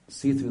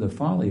see through the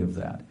folly of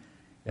that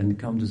and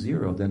come to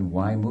 0, then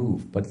why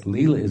move? But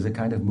Leela is a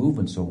kind of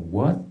movement, so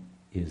what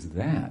is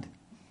that?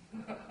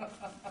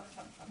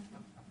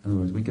 In other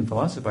words, we can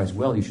philosophize,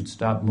 well, you should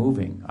stop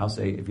moving. I'll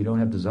say, if you don't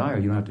have desire,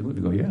 you don't have to move.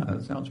 You go, yeah,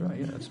 that sounds right.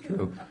 Yeah, that's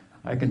true.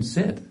 I can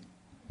sit.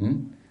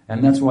 And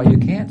that's why you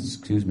can't,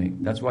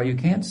 that's why you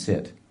can't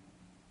sit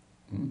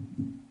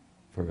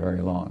for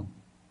very long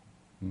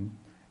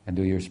and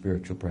do your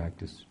spiritual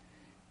practice.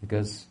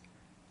 Because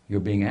you're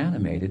being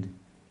animated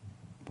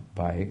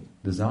by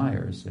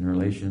desires in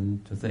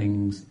relation to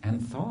things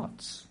and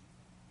thoughts.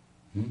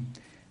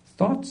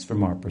 Thoughts,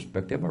 from our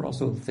perspective, are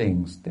also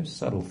things. They're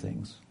subtle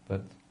things,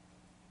 but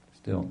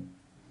still.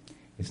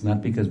 It's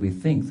not because we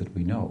think that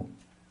we know.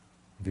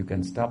 If you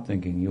can stop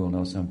thinking, you will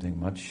know something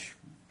much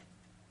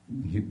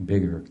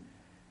bigger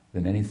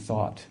than any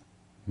thought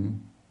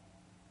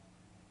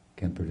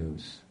can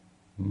produce.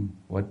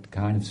 What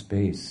kind of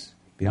space,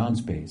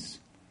 beyond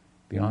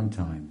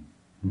time.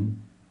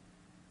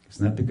 It's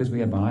not because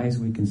we have eyes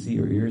we can see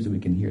or ears that we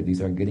can hear.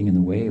 These are getting in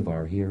the way of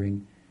our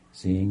hearing,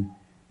 seeing,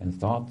 and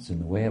thoughts in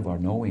the way of our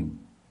knowing.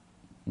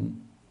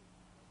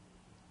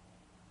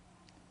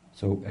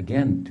 So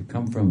again, to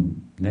come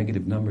from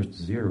negative numbers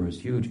to 0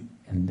 is huge.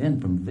 And then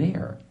from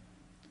there,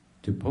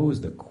 to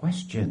pose the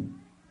question,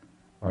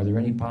 are there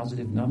any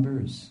positive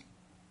numbers?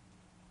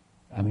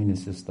 I mean,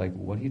 it's just like,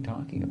 what are you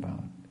talking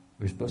about?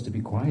 We're supposed to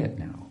be quiet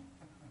now.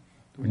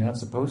 We're not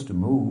supposed to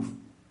move.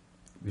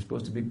 We're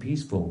supposed to be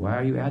peaceful. Why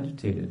are you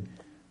agitated?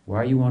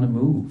 Why do you want to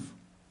move?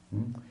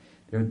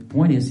 The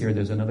point is here,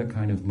 there's another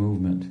kind of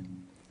movement.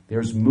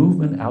 There's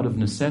movement out of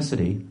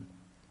necessity,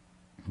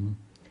 and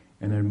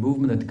there's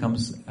movement that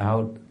comes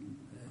out,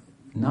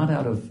 not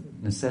out of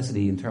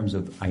necessity in terms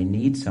of I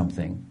need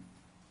something,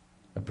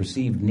 a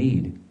perceived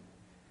need,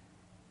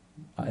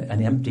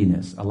 an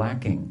emptiness, a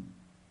lacking.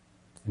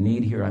 A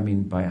need here, I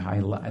mean by I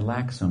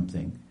lack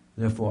something,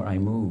 therefore I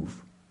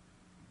move.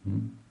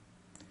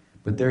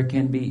 But there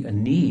can be a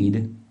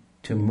need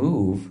to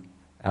move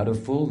out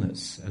of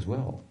fullness as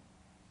well.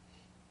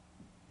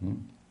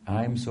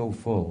 I'm so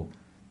full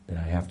that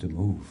I have to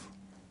move,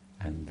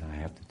 and I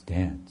have to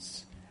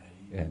dance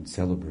and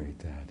celebrate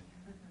that.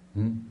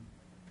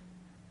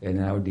 And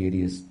our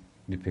deity is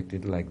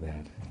depicted like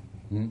that.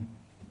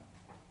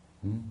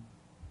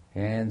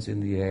 Hands in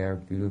the air,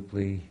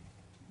 beautifully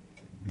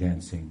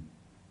dancing.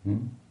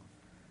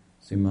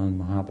 Sriman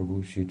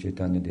Mahaprabhu Sri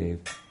Chaitanya Dev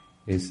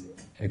is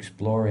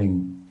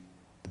exploring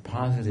the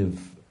positive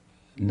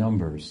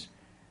numbers,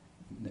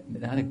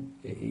 not in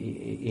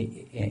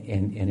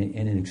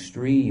an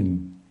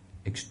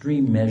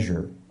extreme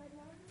measure,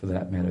 for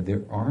that matter.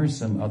 There are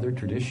some other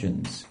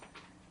traditions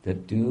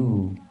that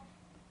do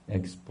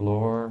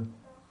explore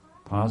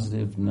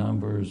positive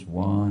numbers,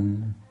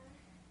 1,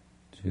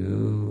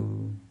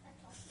 2,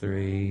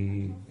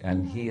 3,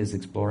 and he is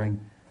exploring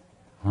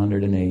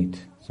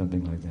 108,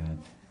 something like that.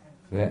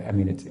 I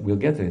mean, we'll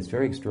get to it. It's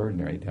very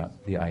extraordinary,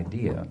 the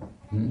idea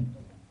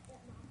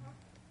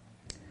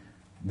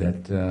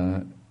that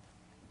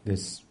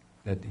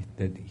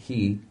that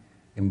he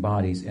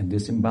embodies, and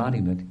this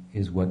embodiment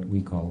is what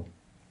we call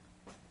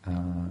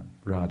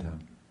Radha.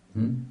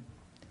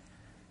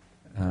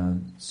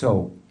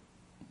 So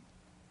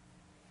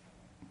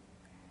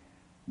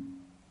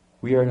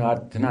we are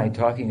not tonight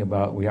talking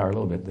about, we are a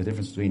little bit, the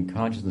difference between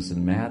consciousness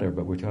and matter,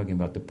 but we're talking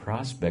about the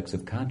prospects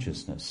of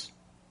consciousness,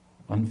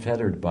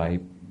 unfettered by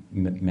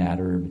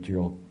matter,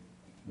 material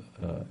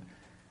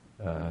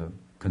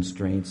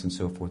constraints and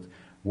so forth.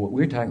 What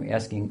we're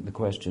asking the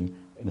question,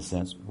 in a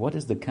sense, what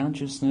is the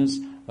consciousness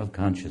of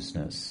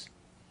consciousness?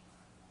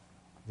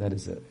 That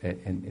is,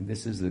 and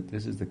this is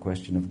the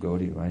question of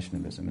Gaudiya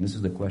Vaishnavism, and this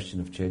is the question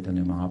of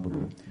Chaitanya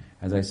Mahaprabhu.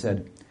 As I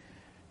said,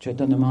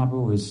 Chaitanya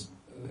Mahaprabhu is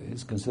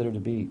considered to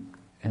be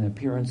an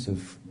appearance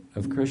of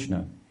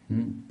Krishna.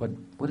 But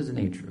what is the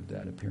nature of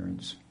that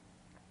appearance?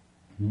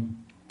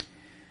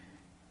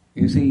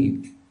 You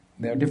see,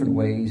 there are different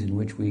ways in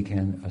which we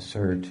can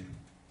assert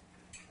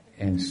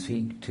and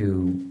seek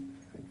to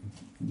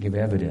give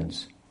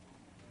evidence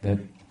that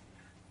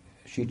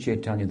Sri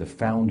Chaitanya, the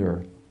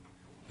founder,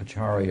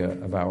 Acharya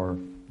of our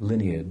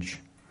lineage,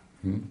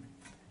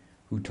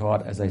 who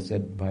taught, as I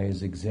said, by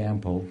his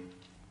example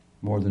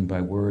more than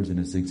by words, and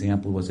his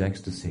example was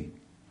ecstasy.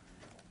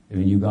 I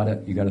mean, you gotta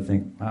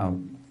think, wow,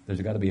 there's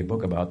got to be a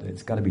book about it.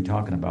 It's got to be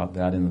talking about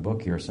that in the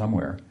book here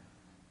somewhere.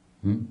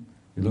 You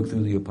look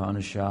through the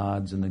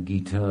Upanishads and the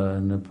Gita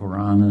and the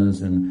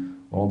Puranas and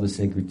all the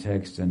sacred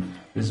texts, and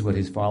this is what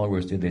his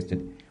followers did. They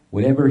said,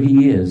 whatever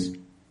he is,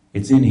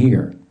 it's in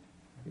here.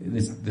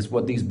 This is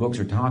what these books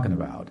are talking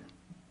about.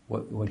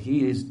 What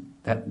he is,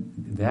 that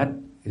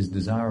is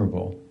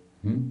desirable.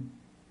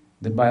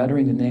 That by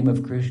uttering the name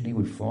of Krishna, he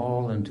would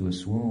fall into a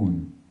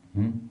swoon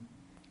and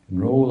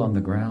roll on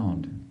the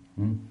ground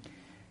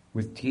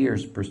with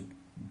tears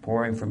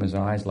pouring from his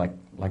eyes like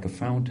a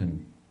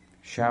fountain,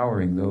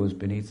 showering those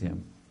beneath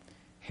him,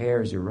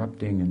 hairs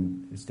erupting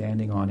and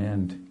standing on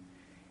end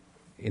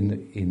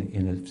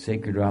in a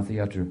sacred Rath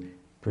Yatra,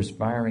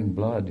 perspiring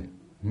blood.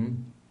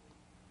 You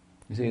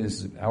see,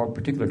 our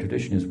particular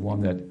tradition is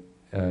one that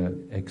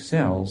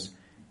excels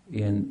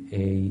in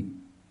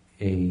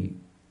a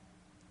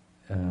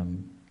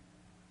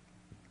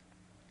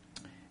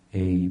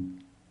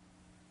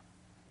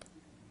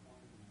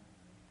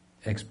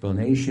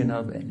explanation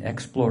of an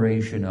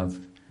exploration of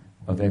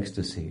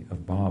ecstasy, of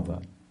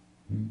bhava.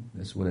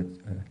 That's what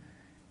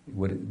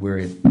where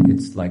it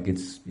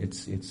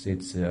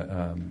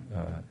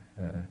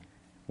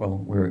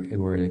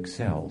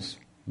excels.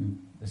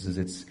 This is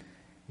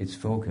its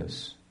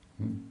focus.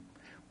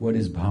 What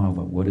is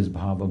bhava? What is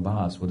bhava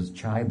bhas? What is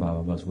chai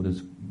bhava bhas? What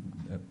is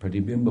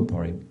pratibimba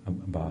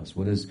bhas?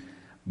 What is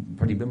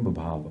pratibimba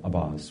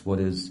bhas? What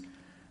is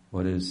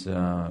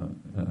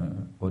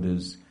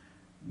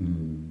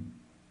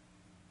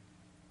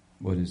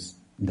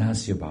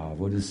dasya bhav?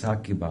 What is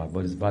sakya bhav?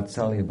 What is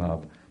vatsalya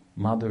bhav?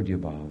 Madhurya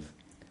bhav?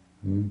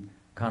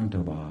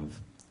 Kanta bhav?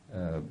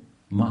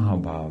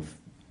 Mahabhav?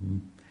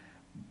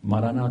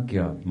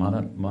 Maranakya?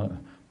 Modan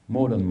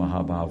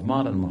mahabhav?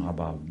 Madan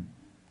mahabhav?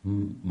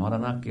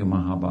 Maranakya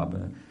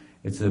mahabhav?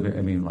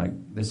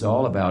 This is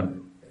all about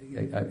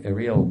a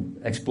real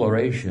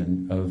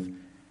exploration of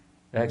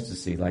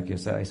ecstasy. Like I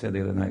said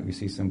the other night, we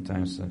see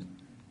sometimes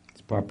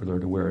it's popular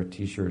to wear a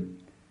T-shirt,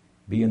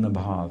 be in the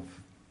bhav.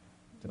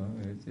 So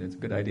it's a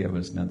good idea, but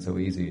it's not so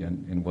easy.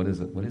 And what is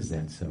it? What is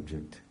that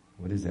subject?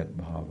 What is that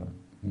bhava?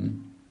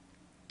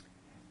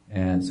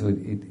 And so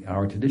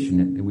our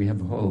tradition, we have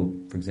a whole,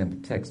 for example,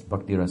 text,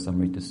 Bhakti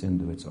Rasamrita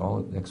Sindhu. It's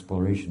all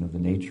exploration of the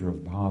nature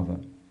of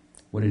bhava.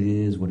 What it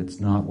is, what it's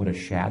not, what a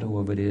shadow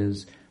of it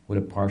is, what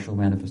a partial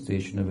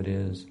manifestation of it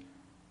is,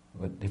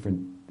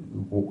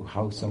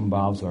 how some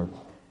bhavas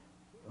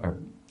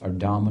are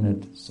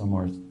dominant, some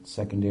are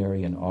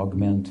secondary and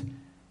augment,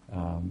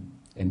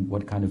 and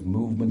what kind of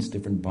movements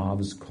different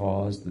bhavas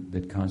cause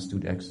that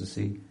constitute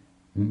ecstasy.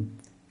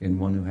 In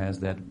one who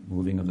has that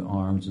moving of the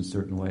arms in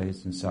certain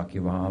ways, in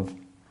Sakya Bhav,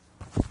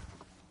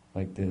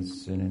 like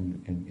this,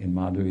 and in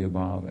Madhurya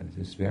Bhav.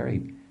 This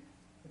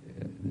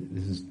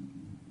is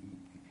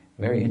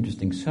a very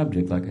interesting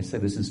subject. Like I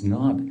said, this is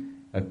not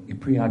a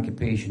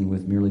preoccupation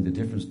with merely the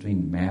difference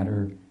between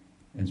matter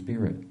and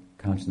spirit,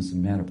 consciousness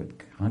and matter, but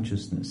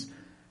consciousness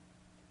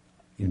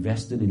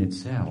invested in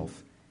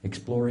itself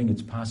exploring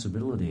its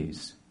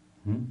possibilities.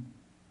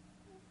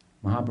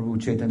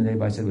 Mahaprabhu Chaitanya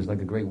Deva said it was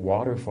like a great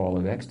waterfall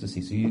of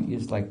ecstasy. So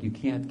it's like you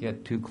can't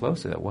get too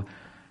close to that. Well,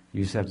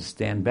 you just have to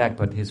stand back.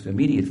 But his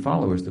immediate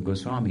followers, the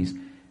Goswamis,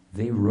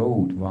 they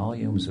wrote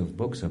volumes of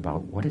books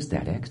about what is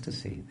that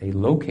ecstasy. They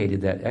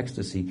located that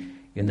ecstasy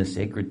in the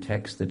sacred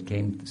texts that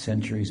came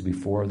centuries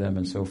before them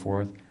and so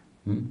forth.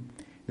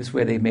 This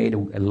way they made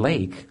a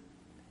lake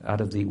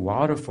out of the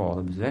waterfall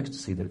of this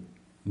ecstasy that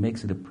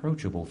makes it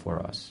approachable for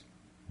us.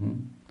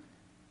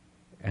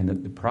 And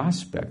the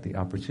prospect, the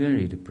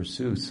opportunity to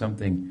pursue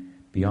something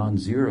beyond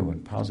zero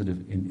and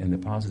positive in the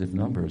positive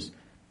numbers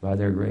by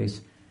their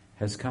grace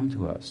has come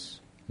to us.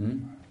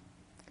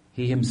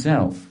 He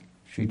himself,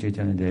 Sri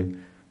Chaitanya Dev,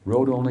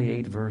 wrote only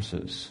 8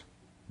 verses.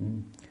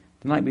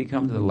 Tonight we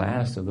come to the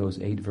last of those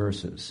 8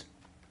 verses.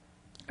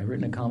 I've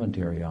written a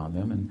commentary on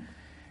them,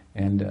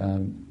 and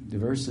the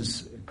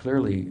verses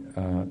clearly,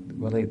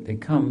 they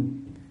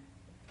come,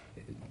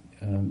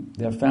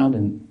 they're found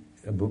in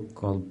a book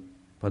called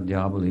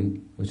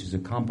Padyavali, which is a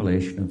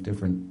compilation of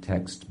different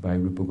texts by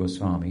Rupa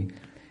Goswami.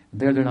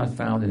 There they're not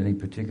found in any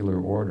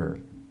particular order,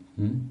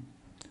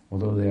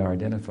 although they are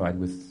identified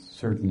with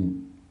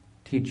certain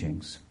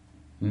teachings.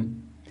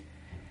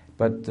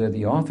 But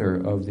the author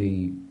of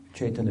the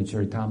Chaitanya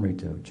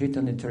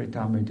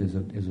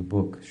Charitamrita is a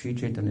book. Sri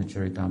Chaitanya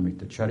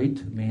Charitamrita.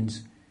 Charit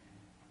means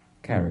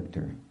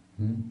character.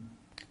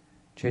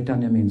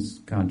 Chaitanya means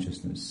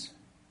consciousness.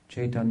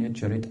 Chaitanya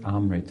Charit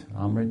Amrit.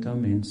 Amrita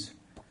means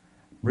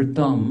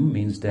Mritam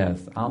means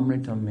death.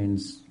 Amritam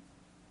means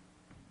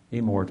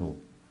immortal.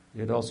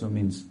 It also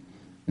means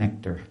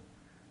nectar.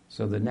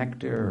 So the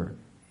nectar,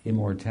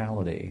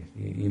 immortality,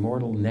 the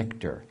immortal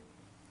nectar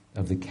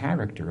of the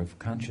character of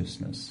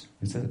consciousness.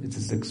 It's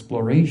this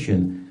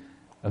exploration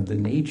of the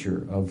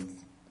nature of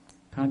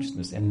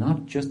consciousness, and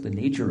not just the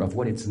nature of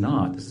what it's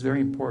not. This is a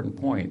very important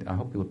point. I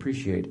hope you'll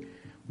appreciate.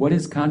 What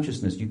is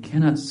consciousness? You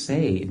cannot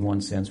say, in one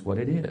sense, what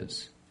it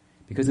is,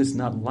 because it's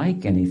not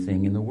like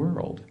anything in the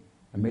world.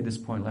 I made this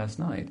point last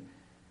night.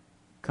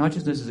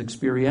 Consciousness is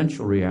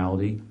experiential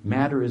reality.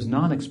 Matter is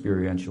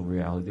non-experiential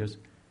reality.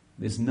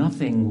 There's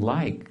nothing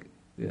like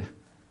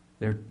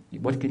there.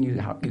 What can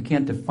you? You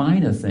can't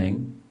define a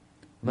thing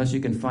unless you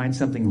can find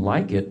something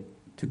like it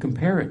to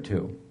compare it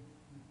to.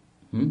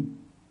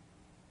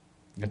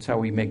 That's how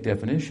we make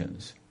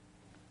definitions.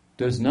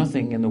 There's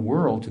nothing in the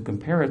world to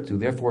compare it to.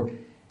 Therefore,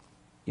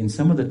 in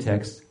some of the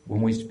texts,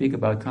 when we speak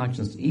about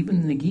consciousness, even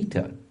in the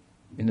Gita,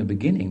 in the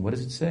beginning, what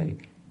does it say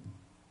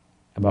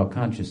about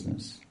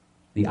consciousness?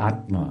 The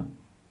Atma.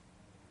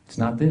 It's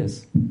not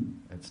this.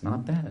 It's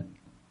not that.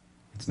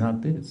 It's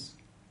not this.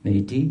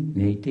 Neti,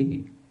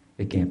 neti.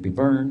 It can't be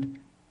burned.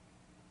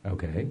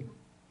 Okay.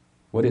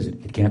 What is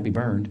it? It can't be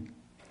burned.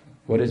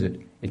 What is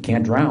it? It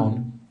can't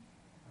drown.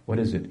 What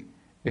is it?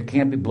 It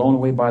can't be blown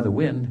away by the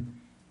wind.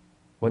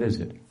 What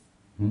is it?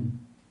 And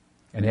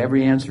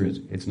every answer is,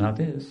 it's not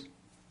this.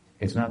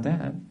 It's not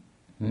that.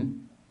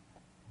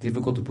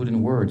 Difficult to put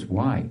in words.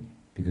 Why?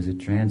 Because it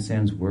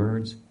transcends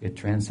words. It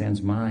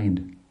transcends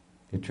mind.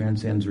 It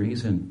transcends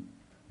reason.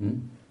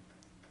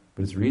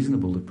 But it's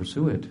reasonable to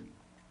pursue it.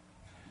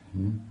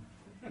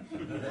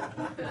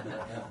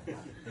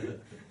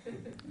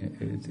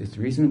 It's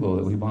reasonable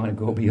that we want to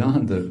go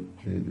beyond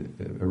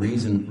a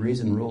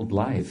reason-ruled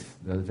life.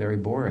 That's very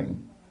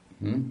boring.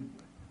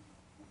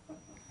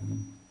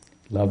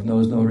 Love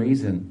knows no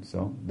reason,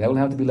 so that will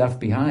have to be left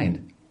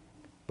behind.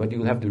 But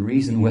you'll have to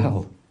reason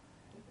well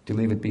to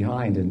leave it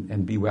behind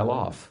and be well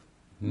off.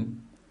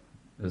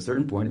 At a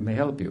certain point it may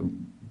help you,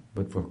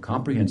 but for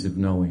comprehensive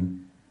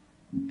knowing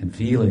and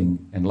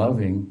feeling and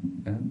loving,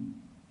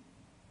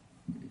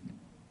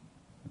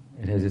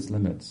 it has its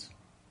limits.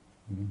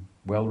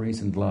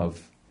 Well-reasoned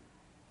love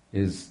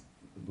is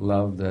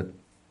love that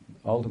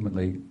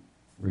ultimately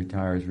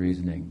retires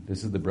reasoning.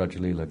 This is the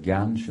Brajalila,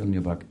 Gyan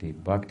Shunya Bhakti.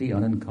 Bhakti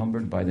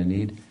unencumbered by the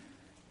need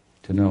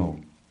to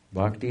know.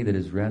 Bhakti that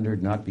is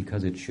rendered not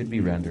because it should be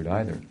rendered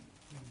either.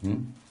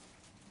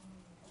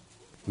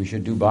 We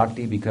should do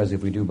bhakti because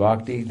if we do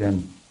bhakti,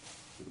 then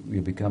we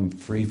become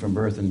free from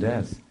birth and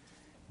death.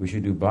 We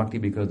should do bhakti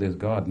because there's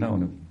God.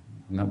 No,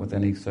 not with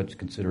any such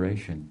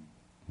consideration.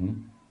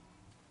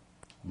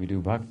 We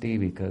do bhakti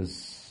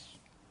because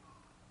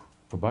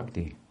for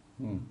bhakti.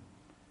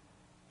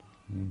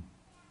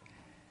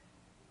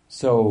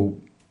 So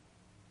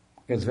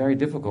it's very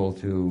difficult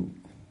to,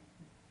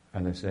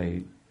 as I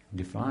say,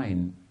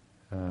 define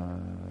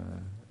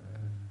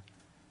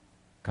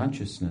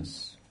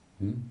consciousness.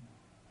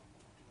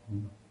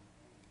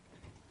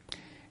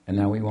 And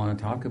now we want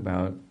to talk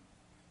about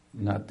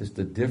not just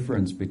the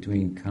difference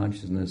between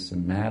consciousness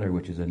and matter,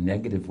 which is a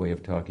negative way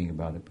of talking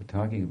about it, but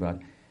talking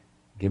about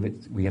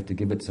we have to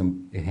give it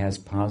some, it has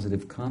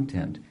positive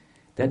content.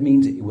 That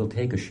means it will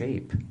take a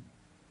shape.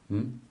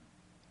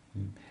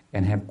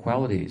 And have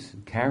qualities,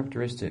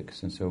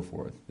 characteristics, and so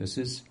forth. This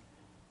is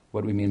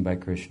what we mean by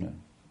Krishna.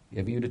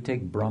 If you were to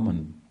take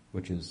Brahman,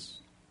 which is,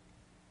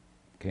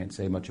 can't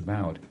say much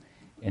about,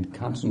 and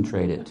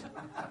concentrate it.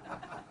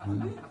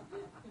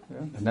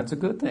 And that's a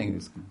good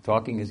thing.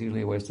 Talking is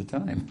usually a waste of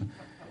time.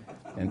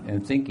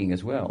 and thinking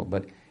as well.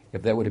 But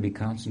if that were to be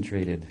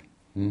concentrated,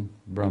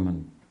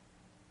 Brahman.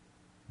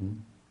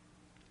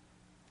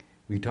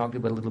 We talked a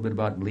little bit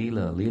about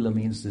Leela. Leela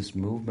means this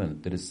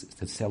movement, that is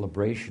the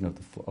celebration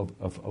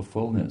of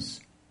fullness.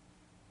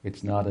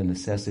 It's not a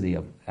necessity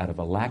out of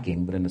a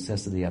lacking, but a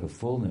necessity out of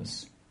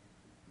fullness.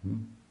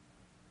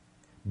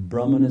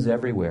 Brahman is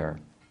everywhere,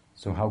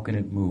 so how can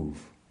it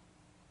move?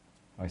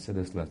 I said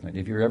this last night.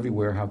 If you're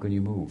everywhere, how can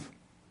you move?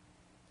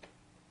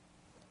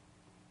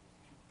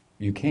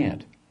 You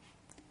can't.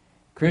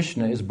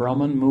 Krishna is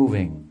Brahman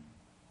moving.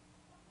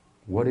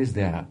 What is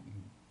that?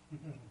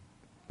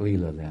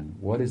 Leela then.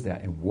 What is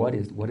that? And what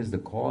is the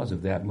cause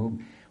of that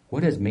move?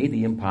 What has made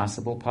the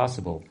impossible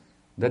possible?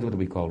 That's what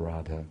we call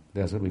Radha.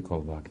 That's what we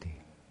call Bhakti.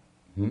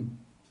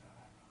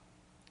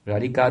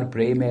 Radhikar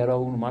premera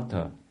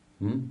unmata.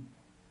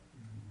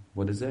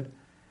 What is it?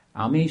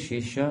 Ami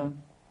Shisha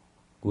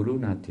Guru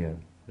Natya.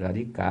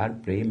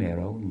 Radhikar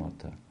premera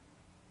unmata.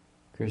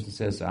 Krishna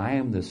says, I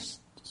am the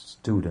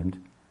student,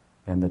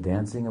 and the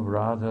dancing of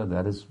Radha,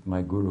 that is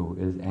my Guru,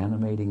 is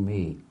animating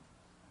me.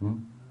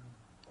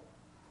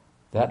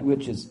 That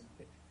which is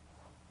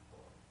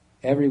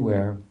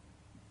everywhere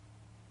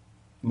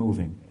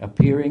moving,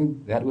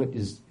 appearing, that which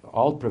is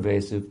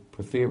all-pervasive,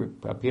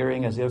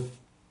 appearing as if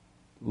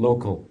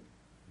local.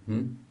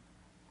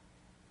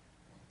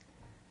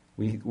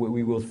 We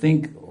will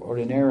think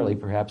ordinarily,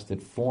 perhaps,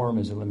 that form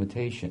is a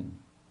limitation.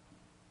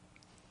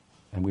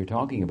 And we're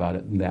talking about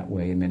it in that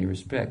way in many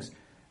respects.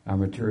 Our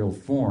material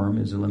form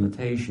is a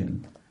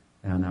limitation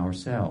on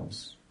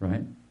ourselves,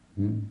 right?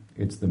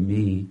 It's the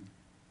me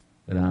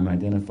that I'm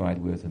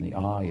identified with, and the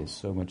I is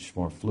so much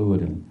more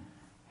fluid and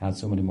has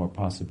so many more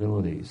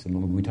possibilities. And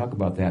when we talk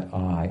about that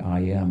I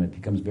am, it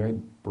becomes very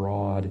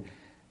broad,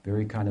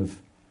 very kind of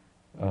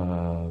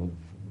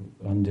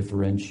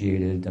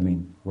undifferentiated. I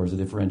mean, where's the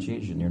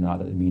differentiation?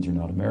 It means you're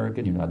not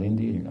American, you're not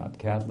Indian, you're not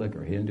Catholic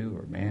or Hindu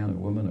or man or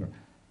woman, or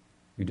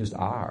you just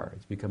are.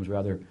 It becomes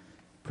rather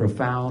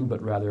profound,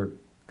 but rather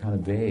kind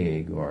of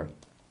vague or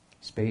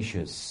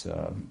spacious.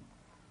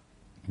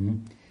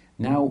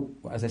 Now,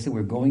 as I said,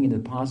 we're going into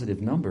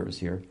positive numbers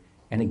here,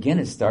 and again,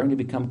 it's starting to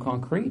become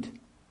concrete,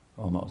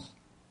 almost.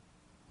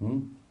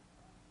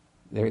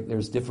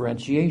 There's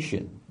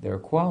differentiation. There are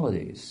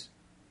qualities.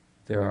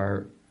 There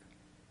are.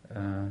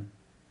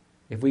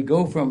 If we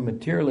go from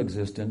material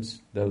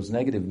existence, those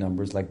negative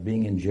numbers, like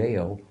being in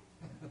jail,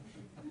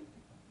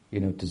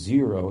 to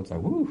zero, it's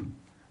like, whoo,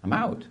 I'm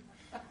out.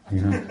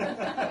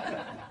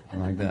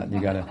 Like that.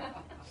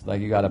 It's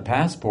like you got a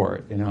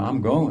passport.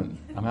 I'm going.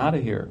 I'm out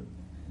of here.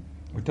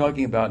 We're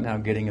talking about now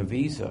getting a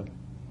visa.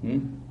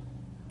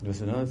 That's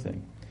another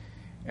thing.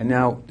 And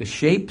now the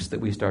shapes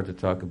that we start to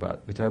talk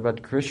about. We talk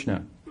about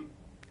Krishna,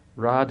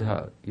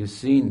 Radha. You've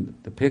seen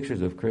the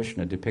pictures of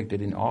Krishna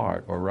depicted in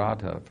art, or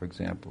Radha, for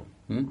example.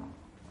 And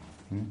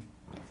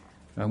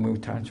we're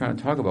trying to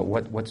talk about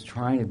what's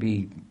trying to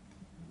be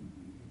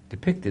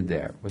depicted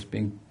there, what's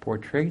being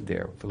portrayed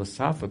there,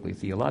 philosophically,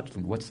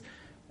 theologically, what's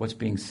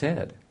being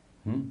said.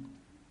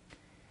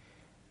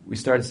 We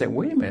started saying,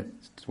 wait a minute,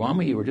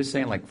 Swami, you were just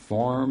saying like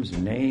forms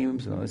and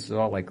names, and this is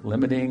all like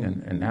limiting,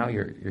 and now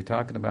you're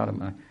talking about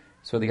them.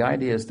 So the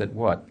idea is that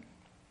what?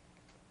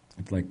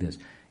 It's like this.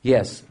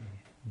 Yes,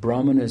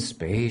 Brahman is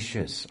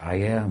spacious. I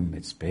am,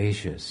 it's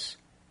spacious.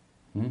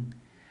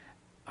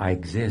 I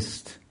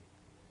exist.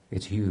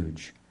 It's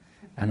huge.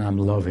 And I'm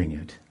loving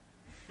it.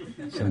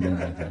 Something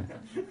like that.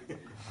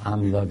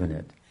 I'm loving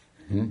it.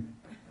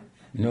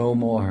 No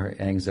more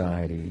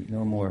anxiety,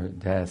 no more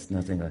death,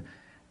 nothing like that.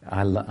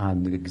 I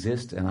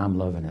exist and I'm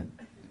loving it.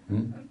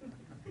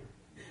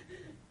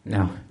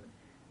 Now,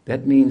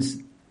 that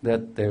means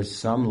that there's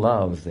some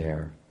love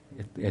there.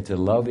 It's a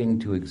loving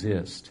to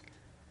exist.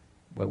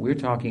 What we're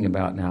talking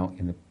about now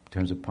in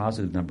terms of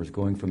positive numbers,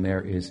 going from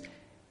there, is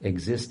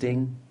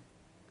existing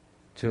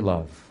to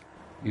love.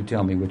 You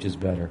tell me which is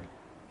better.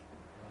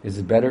 Is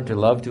it better to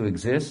love to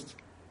exist,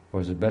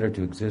 or is it better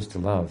to exist to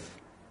love?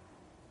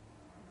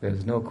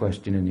 There's no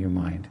question in your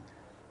mind.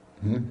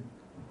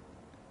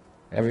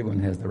 Everyone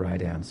has the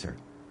right answer.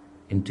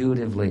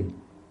 Intuitively,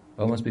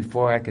 almost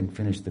before I can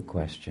finish the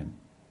question.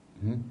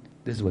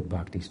 This is what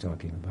Bhakti's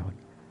talking about.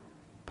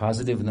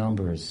 Positive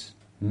numbers.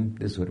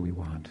 This is what we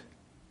want.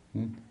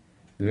 The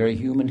very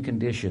human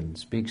condition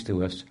speaks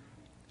to us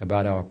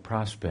about our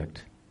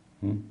prospect.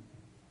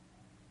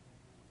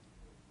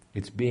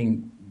 It's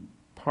being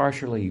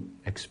partially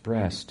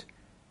expressed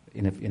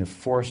in a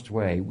forced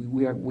way.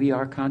 We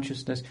are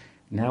consciousness.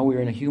 Now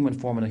we're in a human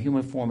form, and a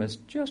human form is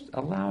just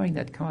allowing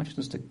that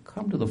consciousness to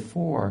come to the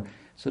fore,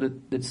 so that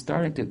it's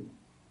starting to.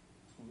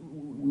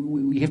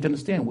 We have to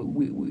understand.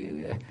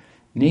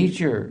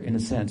 Nature, in a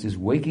sense, is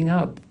waking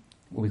up.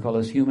 What we call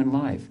this human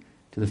life,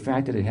 to the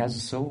fact that it has a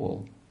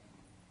soul.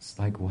 It's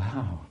like,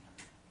 wow.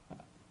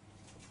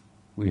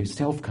 We're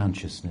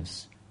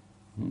self-consciousness.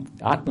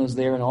 Atma's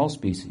there in all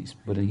species,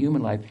 but in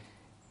human life,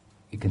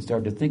 it can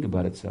start to think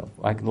about itself.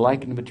 I can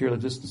liken the material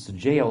existence to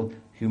jail,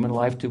 human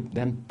life to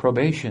then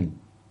probation.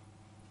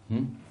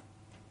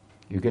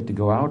 You get to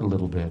go out a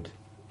little bit,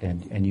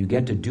 and you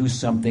get to do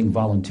something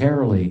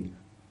voluntarily. Do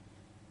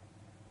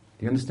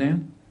you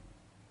understand?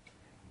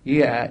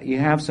 Yeah, you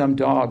have some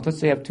dogs. Let's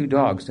say you have 2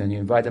 dogs, and you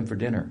invite them for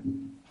dinner.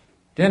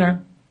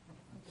 Dinner.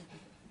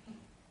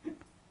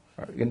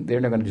 They're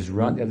not going to just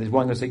run. There's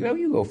one going to say, "Oh,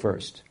 you go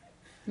first."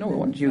 No,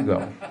 why don't you go?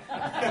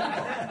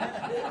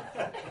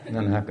 No,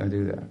 I'm not going to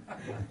do that.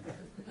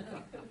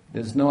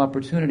 There's no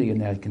opportunity in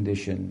that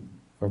condition,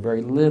 or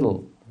very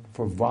little,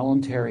 for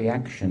voluntary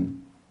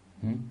action.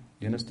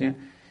 You understand?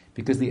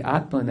 Because the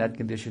Atma in that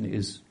condition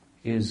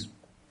is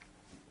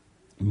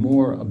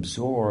more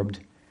absorbed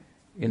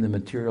in the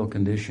material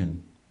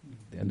condition,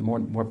 and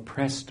more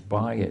pressed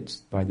by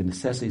it, by the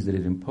necessities that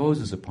it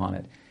imposes upon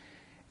it,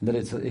 and that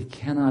it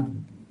cannot.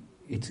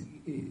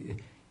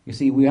 You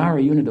see, we are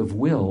a unit of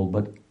will,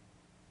 but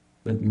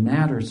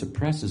matter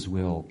suppresses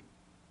will.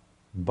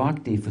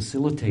 Bhakti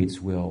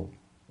facilitates will.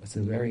 That's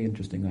a very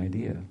interesting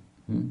idea.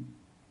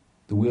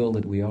 The will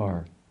that we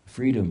are,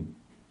 freedom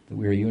that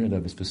we are a unit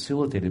of, is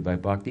facilitated by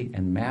bhakti,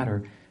 and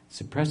matter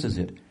suppresses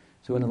it.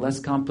 So in the less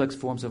complex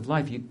forms of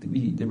life,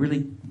 they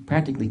really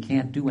practically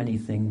can't do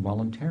anything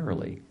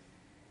voluntarily.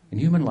 And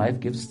human life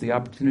gives us the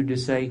opportunity to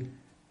say,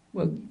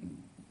 well,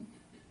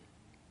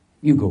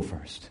 you go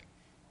first.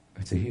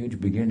 It's a huge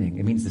beginning.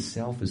 It means the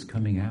self is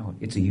coming out.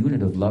 It's a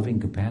unit of loving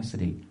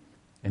capacity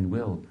and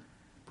will.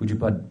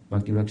 Pujapad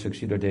Bhakti Rakshak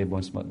Sridhar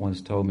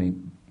once told me,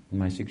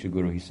 my Siksha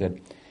Guru, he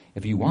said,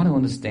 if you want to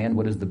understand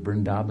what is the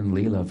Vrindavan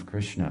Leela of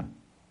Krishna,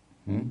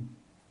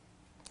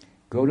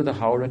 go to the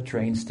Howrah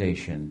train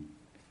station.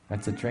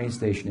 That's a train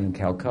station in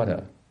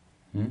Calcutta.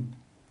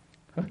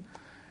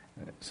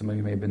 Some of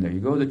you may have been there. You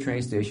go to the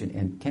train station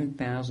and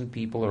 10,000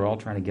 people are all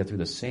trying to get through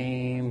the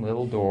same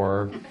little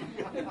door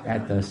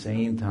at the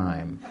same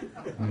time.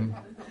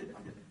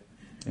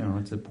 You know,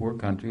 it's a poor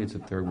country. It's a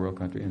third world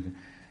country.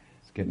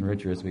 It's getting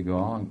richer as we go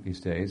on these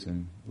days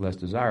and less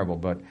desirable,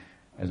 but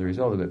as a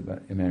result of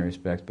it, in many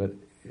respects. But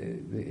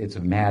it's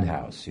a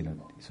madhouse, you know.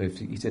 So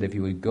he said if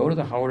you would go to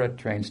the Howrah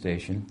train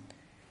station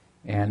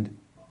and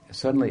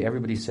suddenly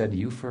everybody said,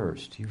 you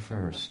first,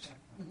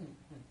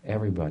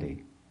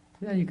 everybody.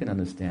 Yeah, you can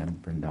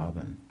understand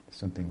Vrindavan,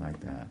 something like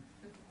that.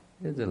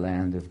 It's a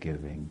land of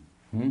giving.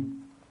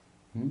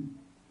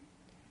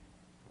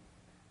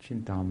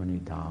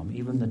 Chintamani Dham,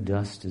 even the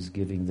dust is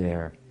giving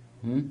there.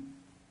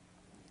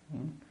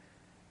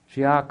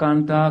 Shriya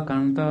Kanta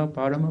Kanta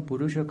Parama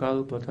Purusha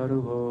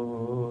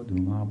Kalpatarvo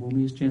Duma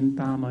Bhumis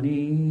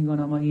Chintamani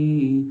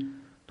Ganamahi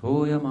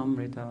Toyam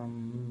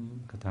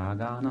Amritam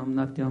Kataganam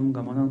Natyam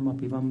Gamanam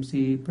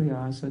Apivamsi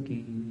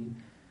Prayasaki.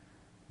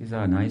 These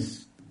are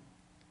nice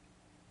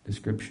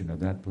description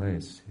of that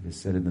place. It is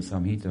said in the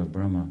Samhita of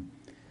Brahma.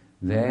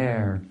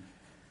 There,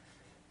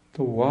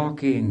 the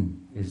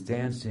walking is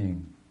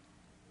dancing,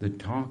 the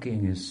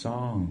talking is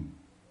song,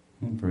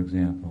 for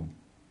example,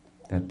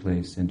 that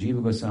place. And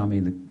Jiva Goswami,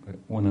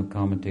 one of the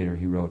commentator,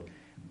 he wrote,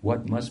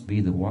 what must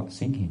be the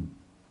singing?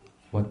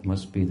 What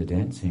must be the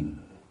dancing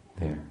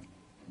there?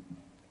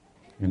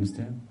 You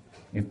understand?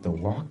 If the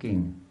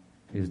walking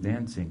is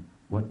dancing,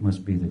 what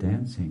must be the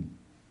dancing?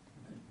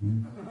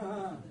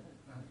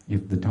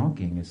 If the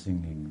talking is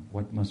singing,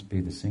 what must be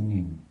the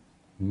singing?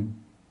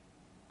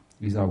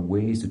 These are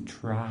ways to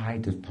try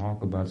to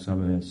talk about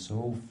something that's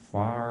so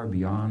far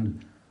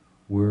beyond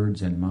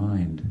words and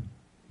mind.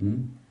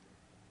 To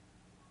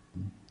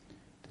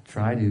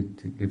try to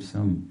give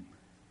some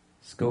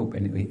scope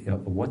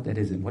and what that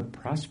is and what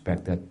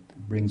prospect that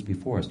brings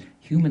before us.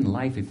 Human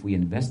life, if we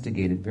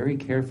investigate it very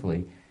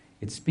carefully,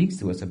 it speaks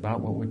to us about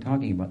what we're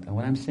talking about. And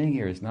what I'm saying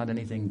here is not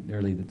anything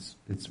really that's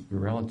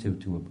relative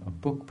to a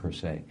book per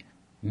se.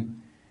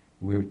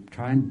 We're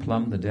trying to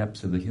plumb the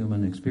depths of the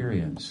human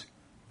experience.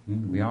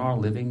 We are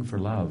living for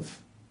love.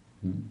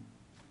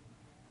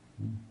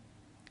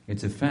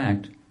 It's a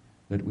fact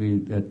that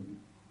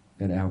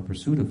that our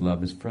pursuit of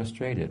love is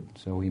frustrated,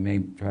 so we may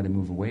try to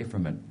move away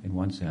from it in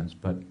one sense,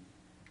 but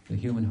the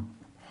human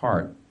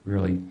heart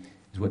really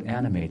is what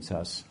animates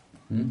us.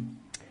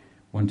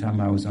 One time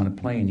I was on a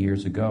plane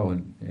years ago,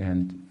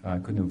 and I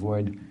couldn't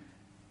avoid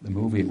the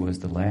movie. It was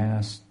the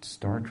last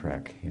Star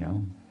Trek, you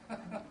know.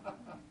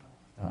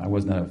 I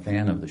was not a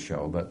fan of the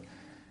show, but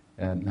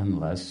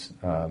nonetheless,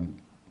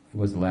 it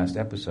was the last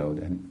episode,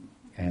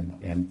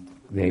 and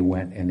they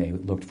went and they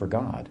looked for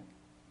God,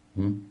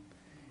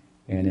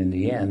 and in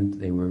the end,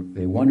 they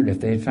wondered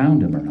if they had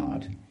found him or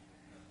not.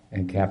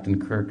 And Captain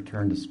Kirk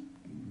turned to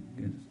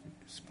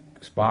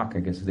Spock, I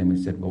guess his name, and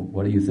said, "Well,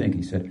 what do you think?"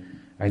 He said,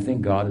 "I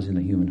think God is in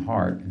the human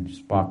heart." And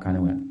Spock kind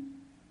of went,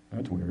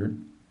 "That's weird,"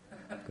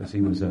 because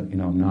he was a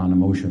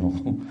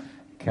non-emotional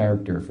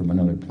character from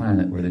another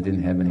planet where they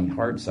didn't have any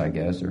hearts, I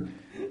guess, or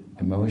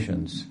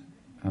emotions.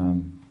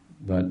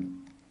 But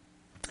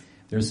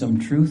there's some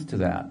truth to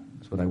that,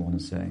 is what I want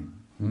to say.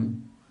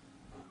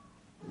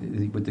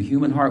 With the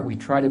human heart, we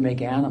try to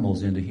make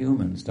animals into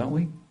humans, don't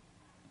we?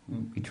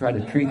 We try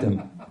to treat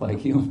them like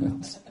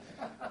humans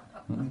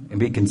and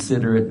be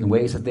considerate in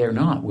ways that they're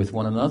not with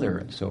one another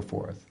and so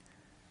forth.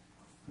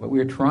 What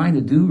we're trying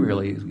to do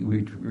really is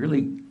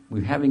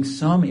we're having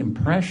some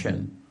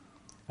impression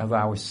of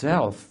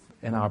ourself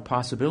and our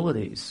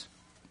possibilities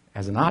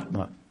as an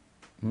Atma,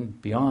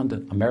 beyond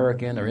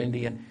American or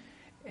Indian.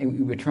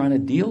 And we're trying to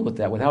deal with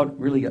that without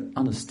really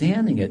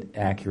understanding it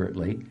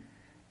accurately.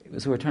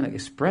 So we're trying to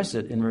express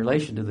it in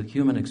relation to the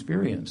human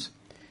experience.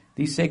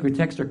 These sacred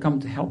texts are come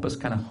to help us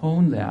kind of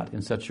hone that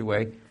in such a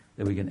way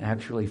that we can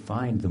actually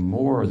find the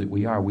more that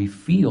we are. We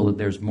feel that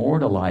there's more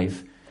to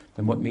life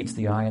than what meets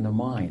the eye and the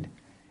mind.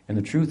 And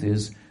the truth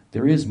is,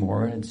 there is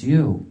more, and it's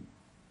you.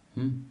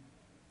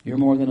 You're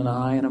more than an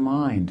eye and a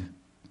mind.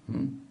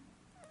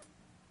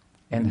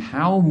 And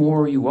how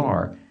more you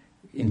are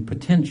in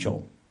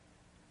potential.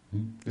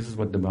 This is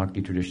what the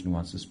Bhakti tradition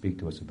wants to speak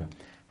to us about.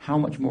 How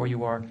much more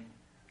you are,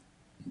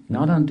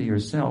 not unto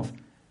yourself,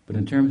 but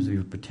in terms of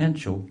your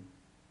potential.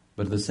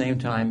 But at the same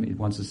time, it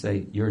wants to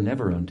say, you're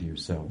never unto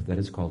yourself. That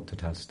is called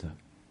tatastha.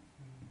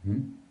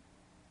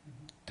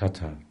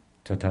 Tata.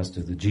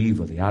 Tatastha, the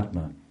jiva, the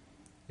atma.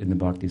 In the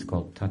Bhakti is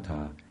called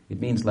tata. It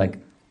means like,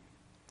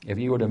 if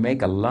you were to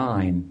make a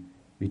line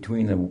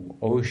between the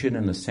ocean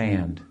and the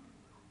sand,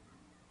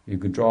 you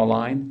could draw a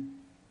line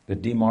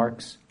that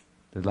demarks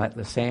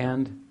the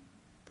sand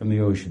from the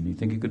ocean. You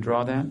think you could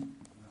draw that?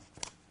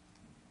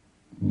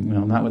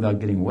 Well, not without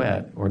getting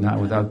wet, or not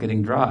without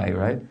getting dry,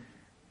 right?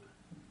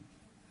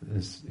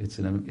 There's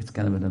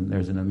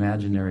an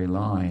imaginary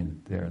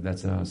line there.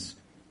 That's us.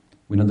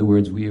 In other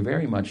words, we are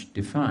very much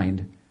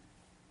defined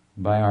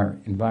by our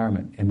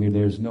environment, and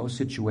there's no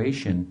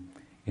situation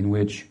in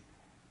which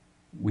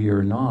we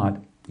are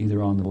not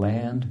either on the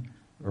land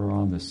or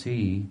on the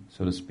sea,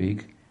 so to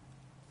speak,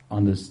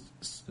 on this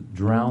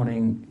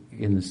drowning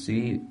in the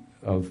sea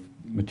of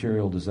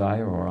material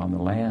desire, or on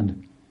the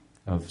land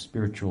of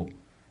spiritual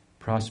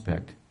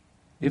prospect.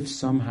 If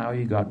somehow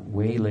you got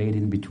waylaid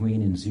in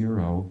between in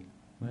zero,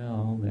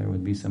 well, there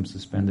would be some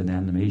suspended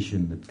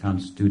animation that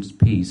constitutes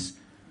peace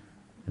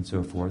and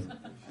so forth.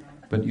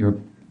 But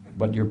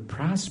your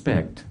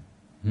prospect,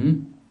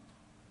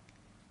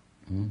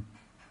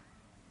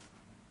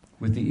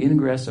 with the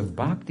ingress of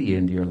bhakti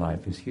into your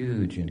life is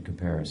huge in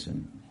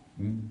comparison.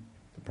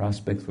 The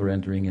prospect for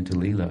entering into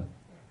lila.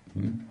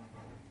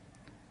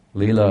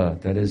 Lila,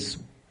 that is,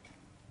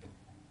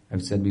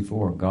 I've said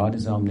before, God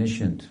is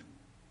omniscient.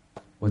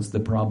 What's the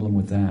problem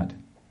with that?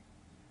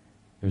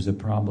 There's a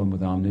problem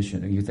with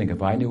omniscient. And you think,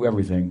 if I knew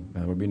everything,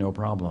 there would be no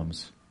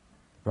problems.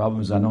 The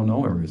problem is I don't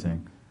know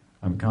everything.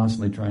 I'm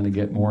constantly trying to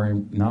get more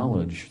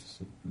knowledge.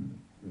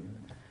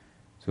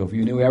 So if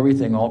you knew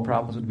everything, all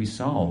problems would be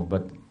solved.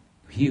 But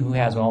he who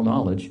has all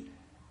knowledge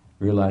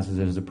realizes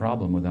there's a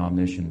problem with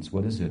omniscience.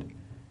 What is it?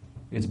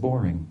 It's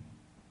boring.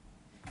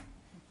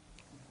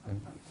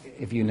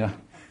 If you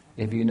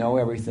know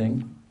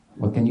everything,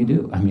 what can you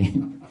do? I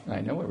mean,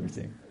 I know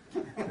everything.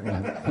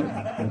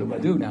 What do I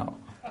do now?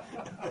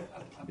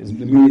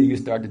 The minute you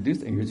start to do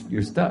things,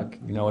 you're stuck.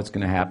 You know what's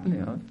going to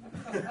happen.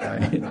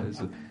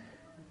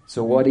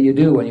 So what do you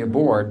do when you're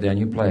bored? Then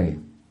you play.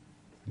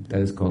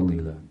 That is called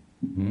lila.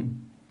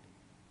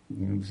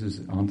 This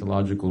is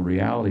ontological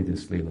reality.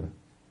 This lila.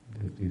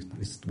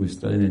 We're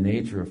studying the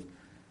nature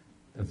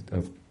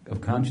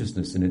of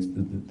consciousness, and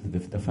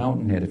it's the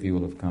fountainhead, if you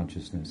will, of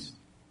consciousness,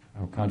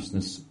 our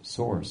consciousness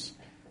source.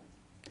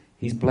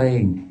 He's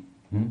playing,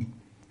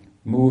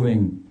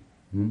 moving,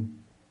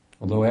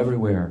 although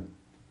everywhere.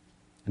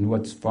 And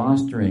what's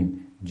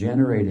fostering,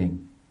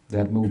 generating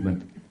that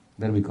movement,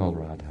 that we call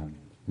Radha.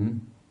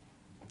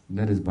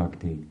 That is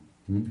bhakti.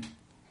 And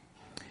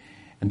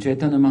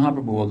Chaitanya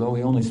Mahaprabhu, although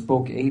he only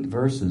spoke 8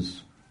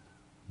 verses,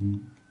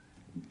 and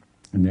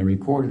they're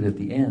recorded at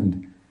the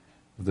end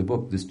of the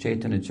book, this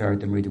Chaitanya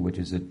Charitamrita, which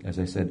is, as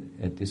I said,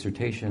 a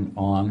dissertation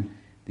on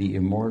the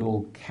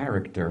immortal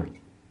character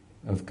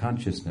of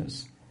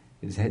consciousness.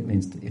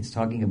 It's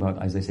talking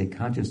about, as I say,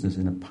 consciousness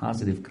in a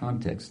positive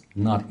context.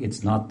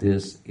 It's not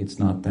this, it's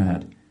not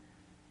that.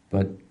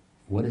 But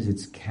what is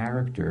its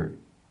character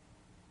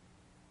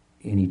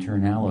in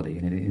eternality?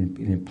 And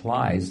it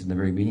implies in the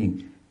very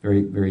beginning,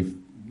 very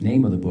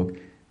name of the book,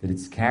 that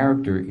its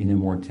character in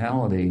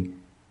immortality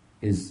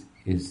is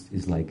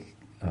like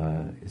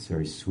it's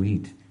very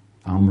sweet,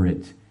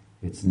 amrit.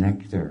 It's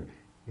nectar.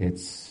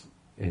 It's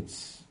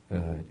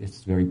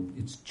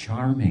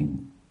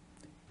charming,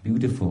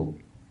 beautiful.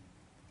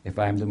 If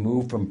I am to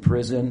move from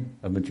prison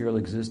of material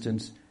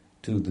existence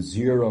to the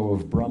zero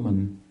of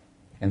Brahman,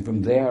 and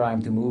from there I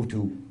am to move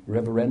to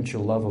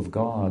reverential love of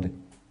God,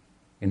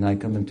 and I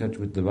come in touch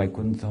with the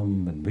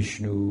Vaikuntham and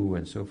Vishnu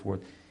and so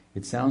forth,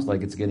 it sounds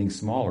like it's getting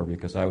smaller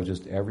because I was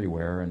just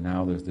everywhere, and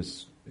now there's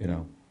this,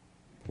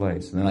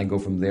 place. And then I go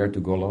from there to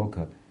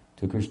Goloka,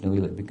 to Krishna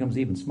Lila. It becomes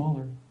even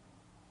smaller.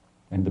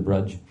 And the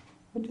Braj,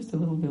 but just a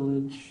little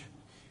village.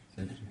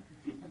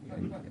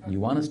 You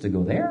want us to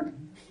go there?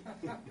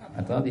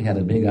 I thought you had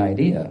a big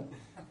idea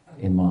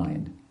in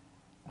mind.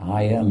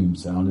 I am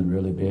sounded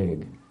really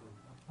big.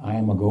 I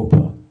am a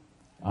gopa.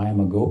 I am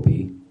a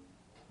gopi.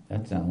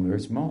 That sounds very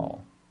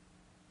small.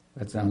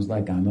 That sounds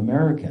like I'm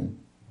American.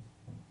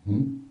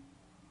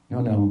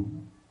 No,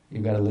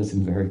 you've got to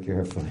listen very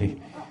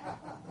carefully.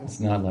 It's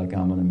not like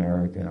I'm an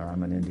American or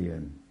I'm an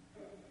Indian.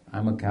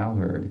 I'm a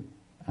cowherd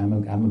I'm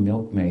a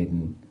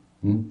milkmaiden.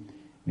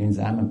 Means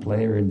I'm a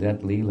player in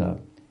that Leela.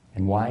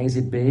 And why is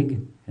it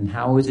big? And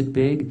how is it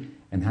big?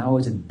 And how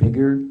is it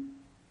bigger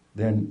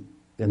than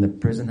the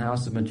prison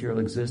house of material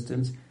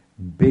existence?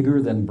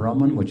 Bigger than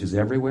Brahman, which is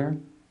everywhere?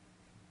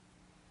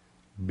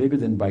 Bigger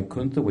than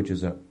Vaikuntha, which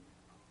is a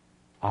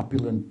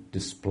opulent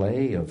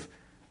display of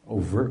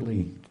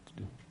overtly,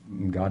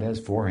 God has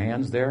 4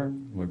 hands there?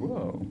 Like,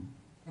 whoa.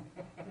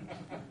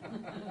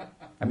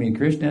 I mean,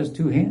 Krishna has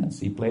 2 hands.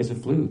 He plays a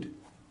flute.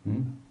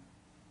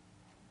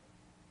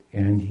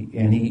 And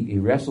he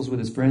wrestles with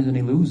his friends and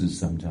he loses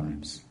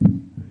sometimes.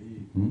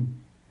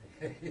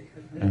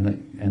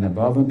 And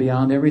above and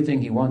beyond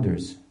everything, he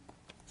wonders,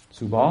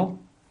 Subal,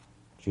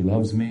 she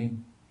loves me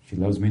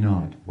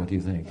not. What do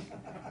you think?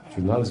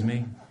 She loves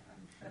me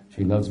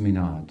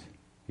not,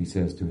 he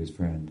says to his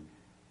friend,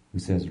 who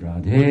says,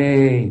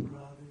 Radhe,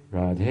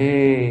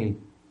 Radhe,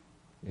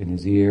 in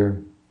his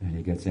ear, and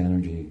he gets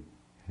energy.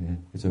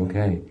 It's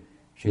okay.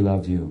 She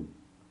loves you.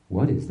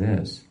 What is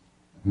this?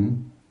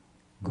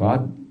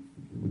 God,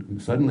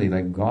 suddenly,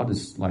 like God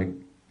is like,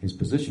 his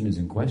position is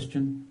in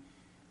question.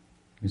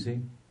 You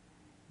see?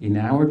 In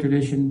our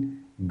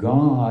tradition,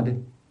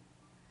 God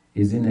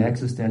is in an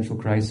existential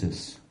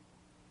crisis.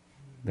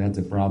 That's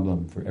a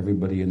problem for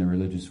everybody in the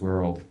religious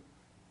world.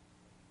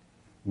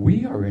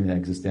 We are in an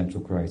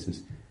existential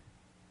crisis.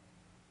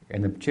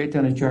 And the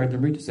Chaitanya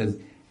Charitamrita says,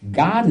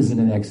 God is in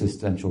an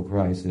existential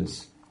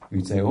crisis.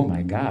 You'd say, oh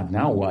my God,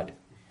 now what?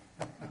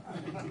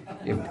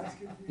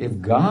 If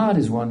God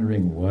is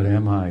wondering, what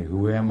am I?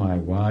 Who am I?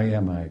 Why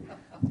am I?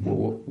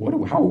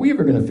 How are we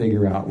ever going to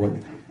figure out what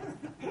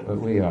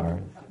we are?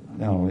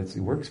 No, it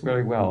works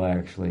very well,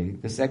 actually.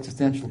 This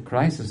existential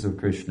crisis of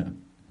Krishna.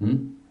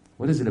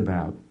 What is it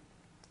about?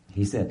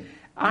 He said,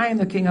 I am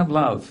the king of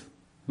love.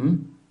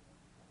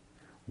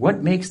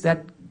 What makes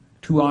that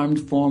 2-armed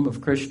form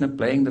of Krishna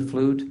playing the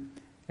flute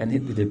and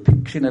the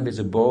depiction of his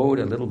abode,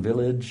 a little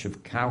village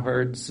of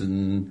cowherds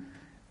and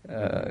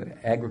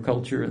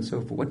agriculture and so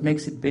forth, what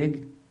makes it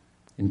big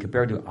in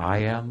compared to I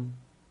am?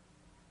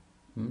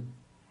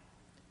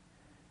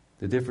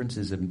 The difference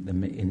is the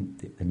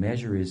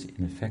measure is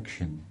in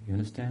affection. You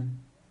understand?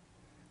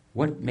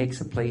 What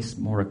makes a place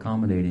more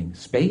accommodating?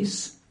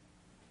 Space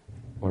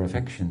or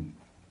affection?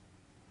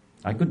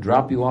 I could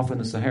drop you off in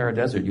the Sahara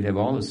Desert. You'd have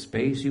all the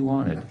space you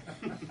wanted.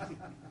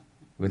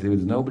 But there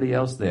was nobody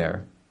else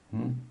there.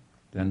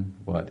 Then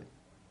what?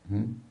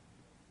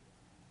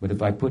 But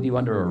if I put you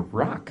under a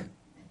rock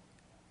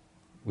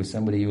with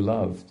somebody you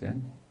love,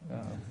 then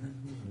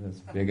that's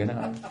big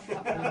enough.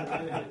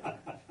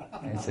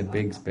 It's a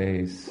big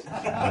space.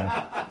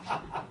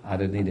 I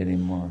don't need any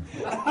more.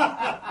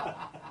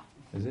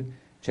 Is it?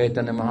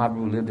 Chaitanya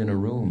Mahaprabhu lived in a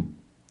room,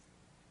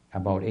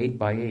 about 8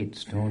 by 8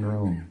 stone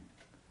room.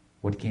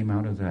 What came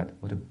out of that?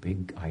 What a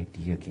big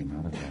idea came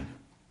out of that.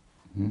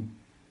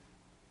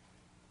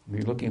 If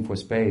you're looking for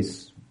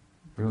space,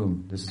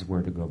 room, this is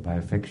where to go. By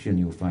affection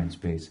you'll find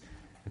space.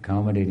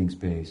 Accommodating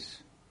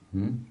space.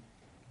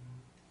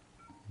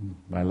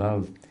 By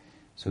love.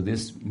 So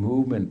this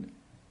movement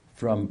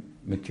from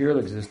material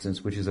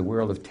existence, which is a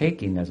world of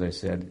taking, as I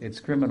said, it's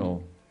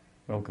criminal.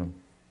 Welcome.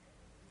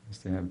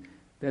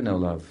 There's no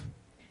love.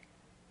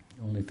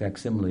 Only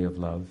facsimile of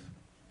love.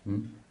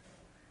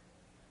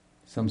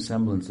 Some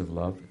semblance of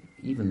love.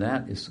 Even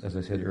that is, as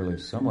I said earlier,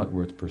 somewhat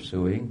worth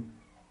pursuing.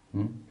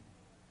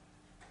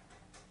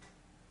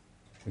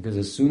 Because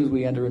as soon as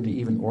we enter into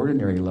even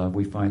ordinary love,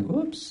 we find,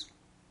 oops,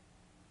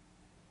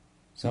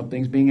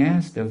 something's being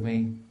asked of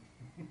me.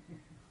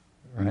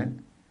 Right?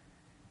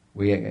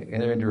 We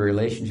enter into a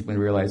relationship and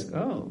realize,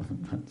 oh,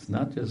 it's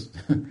not just,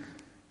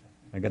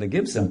 I got to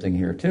give something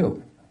here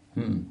too.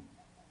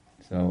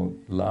 So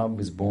love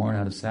is born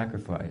out of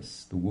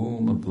sacrifice. The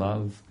womb of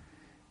love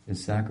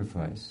is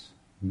sacrifice.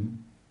 If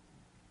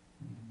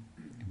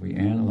we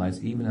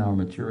analyze even our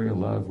material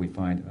love, we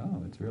find,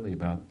 oh, it's really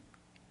about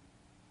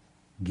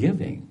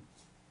giving.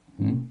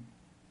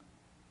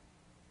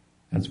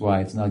 That's why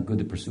it's not good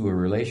to pursue a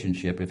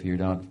relationship if you're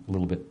not a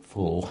little bit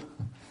full,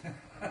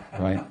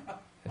 right?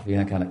 If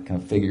you kind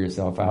of figure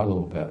yourself out a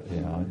little bit,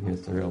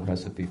 it's the real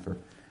recipe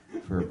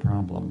for a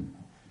problem.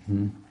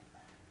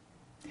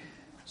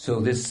 So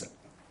this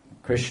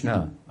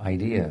Krishna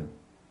idea,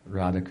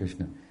 Radha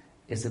Krishna,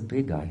 is a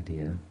big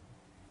idea,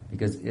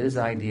 because it is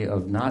the idea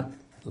of not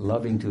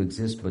loving to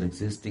exist, but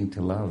existing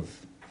to love.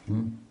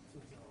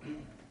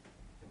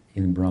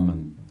 In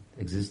Brahman,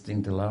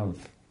 existing to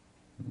love.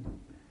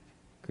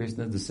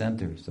 Krishna is the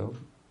center, so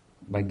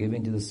by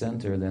giving to the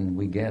center, then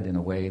we get in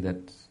a way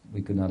that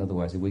we could not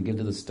otherwise. If we give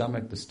to the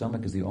stomach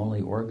is the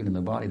only organ in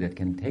the body that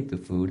can take the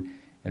food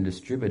and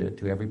distribute it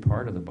to every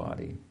part of the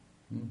body.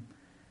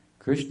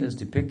 Krishna is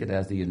depicted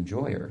as the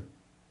enjoyer,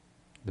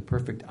 the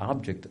perfect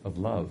object of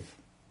love.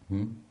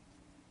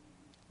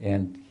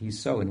 And he's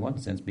so in one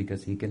sense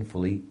because he can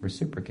fully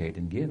reciprocate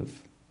and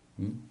give.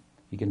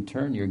 He can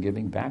turn your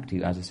giving back to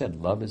you. As I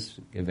said, love is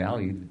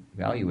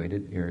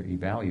evaluated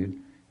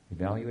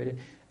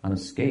on a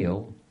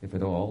scale, if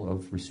at all,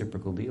 of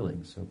reciprocal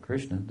dealings. So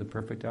Krishna, the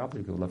perfect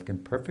object of love, can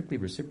perfectly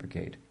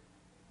reciprocate.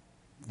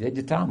 He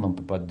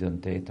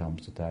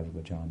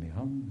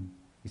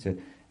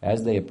said,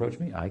 as they approach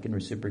me, I can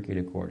reciprocate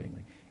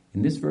accordingly.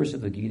 In this verse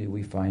of the Gita,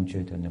 we find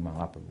Chaitanya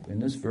Mahaprabhu. In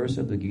this verse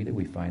of the Gita,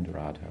 we find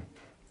Radha.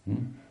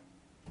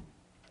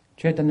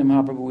 Chaitanya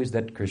Mahaprabhu is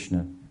that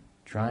Krishna,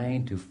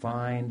 trying to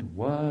find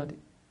what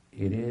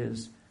it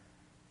is,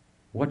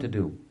 what to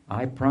do.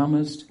 I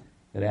promised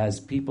that as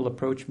people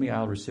approach me,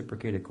 I'll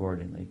reciprocate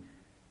accordingly.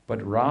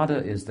 But Radha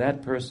is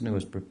that person who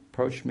has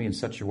approached me in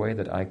such a way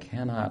that I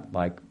cannot,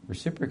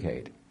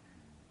 reciprocate.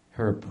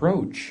 Her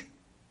approach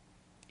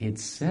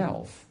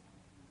itself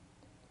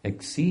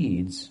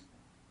exceeds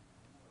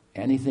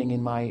anything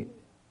in my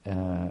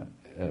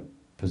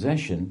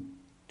possession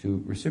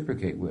to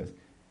reciprocate with.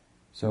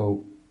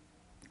 So,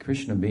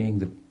 Krishna being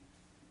the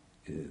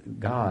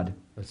God,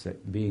 let's say,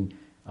 being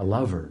a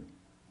lover,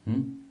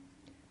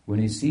 when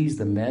he sees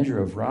the measure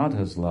of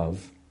Radha's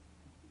love,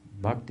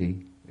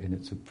 bhakti, in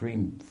its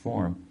supreme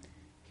form,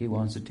 he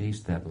wants to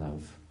taste that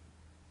love.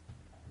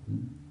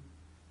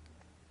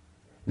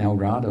 Now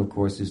Radha, of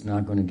course, is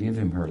not going to give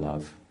him her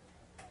love,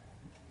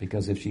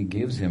 because if she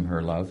gives him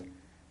her love,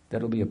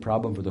 that'll be a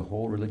problem for the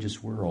whole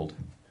religious world,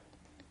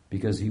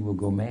 because he will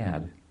go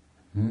mad.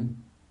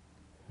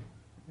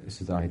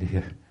 This is the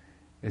idea.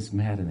 It's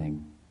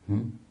maddening.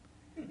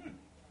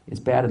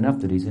 It's bad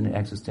enough that he's in an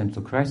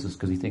existential crisis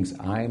because he thinks,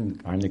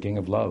 I'm the king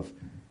of love.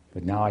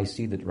 But now I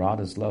see that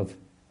Radha's love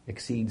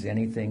exceeds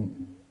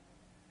anything.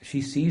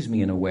 She sees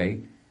me in a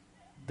way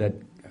that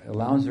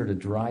allows her to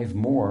derive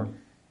more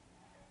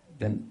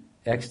than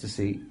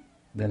ecstasy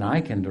than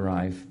I can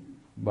derive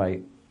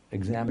by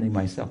examining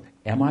myself.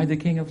 Am I the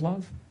king of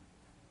love?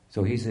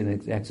 So he's in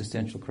an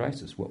existential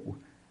crisis.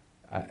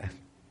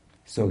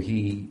 So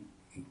he,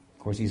 of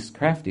course, he's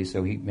crafty,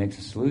 so he makes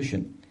a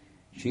solution.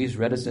 She's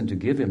reticent to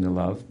give him the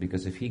love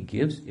because if she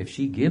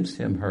gives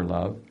him her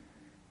love,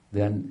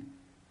 then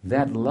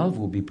that love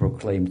will be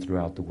proclaimed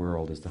throughout the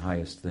world as the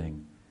highest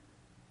thing.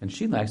 And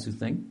she likes to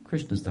think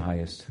Krishna's the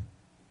highest.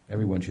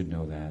 Everyone should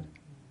know that.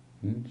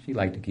 She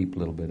liked to keep a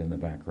little bit in the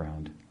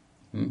background.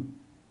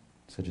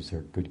 Such as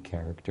her good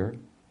character.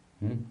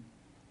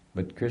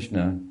 But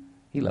Krishna,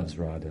 he loves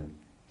Radha.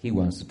 He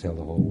wants to tell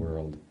the whole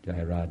world, Jai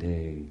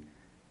Radhe.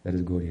 That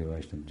is Gaudiya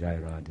Vaishnava, Jai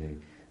Radhe.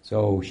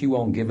 So she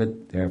won't give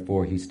it,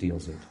 therefore he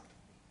steals it.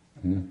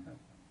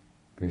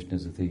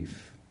 Krishna's a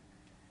thief.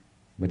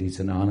 But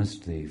he's an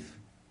honest thief.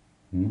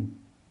 Could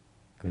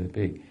it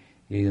be?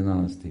 He's an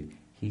honest thief.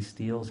 He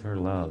steals her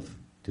love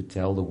to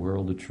tell the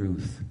world the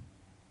truth.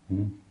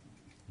 The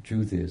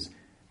truth is,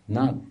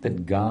 not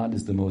that God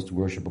is the most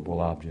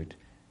worshipable object,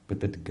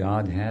 but that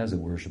God has a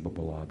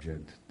worshipable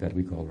object that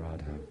we call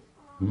Radha.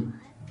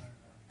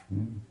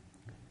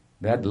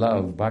 That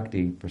love,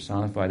 bhakti,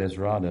 personified as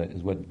Radha,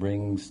 is what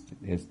brings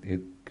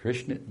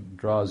Krishna,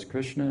 draws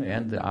Krishna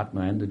and the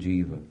Atma and the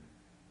Jiva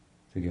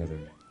together.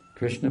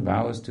 Krishna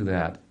bows to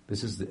that.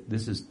 This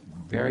is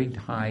very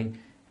high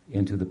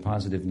into the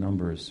positive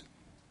numbers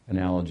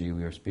analogy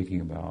we were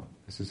speaking about.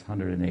 This is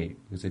 108.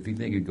 Because if you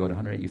think you go to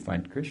 108, you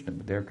find Krishna,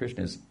 but there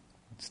Krishna is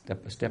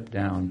a step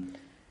down,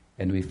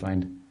 and we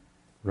find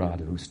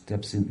Radha, who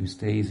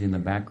stays in the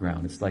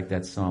background. It's like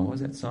that song. What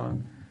was that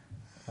song?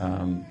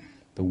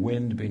 The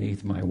wind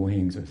beneath my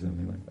wings, or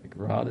something like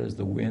Radha is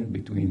the wind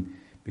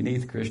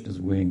beneath Krishna's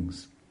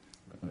wings.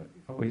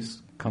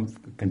 Always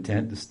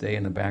content to stay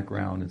in the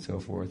background and so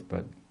forth,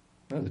 but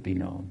let it be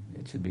known.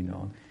 It should be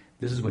known.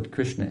 This is what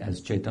Krishna,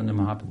 as Chaitanya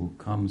Mahaprabhu,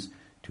 comes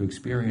to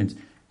experience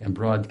and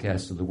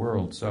broadcast to the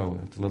world. So,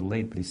 it's a little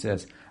late, but he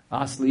says,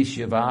 Asli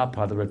Shiva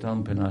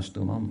Padaratam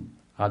Pinashtumam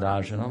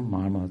Adarjanam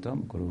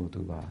Marmatam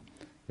Kurotu Va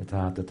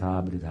Yatha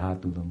Tata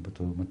Bridhatulam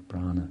Pato Mat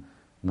Prana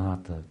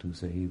Nata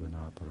Tusaiva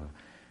Napara.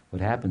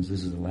 What happens,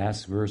 this is the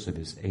last verse of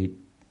his 8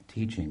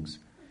 teachings,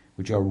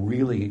 which are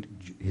really,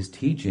 his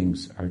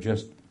teachings are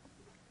just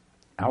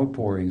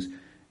outpourings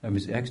of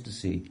his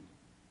ecstasy,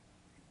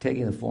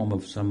 taking the form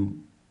of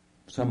some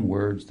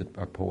words that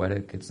are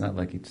poetic. It's not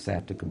like he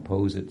sat to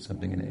compose it,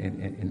 something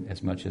in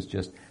as much as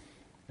just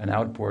an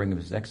outpouring of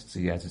his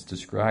ecstasy as it's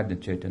described in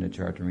Chaitanya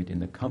Charitamrita in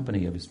the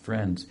company of his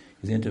friends,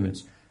 his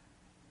intimates,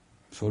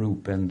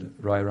 Swarup and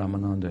Rai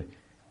Ramananda.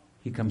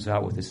 He comes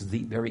out with this is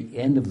the very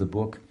end of the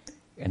book,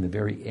 and the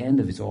very end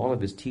of all of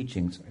his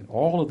teachings, and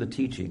all of the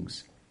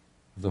teachings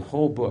of the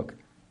whole book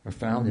are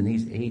found in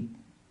these 8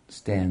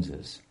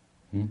 stanzas.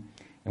 And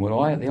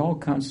what they all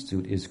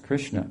constitute is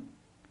Krishna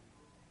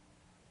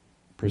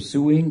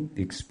pursuing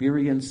the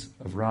experience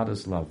of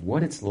Radha's love,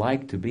 what it's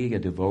like to be a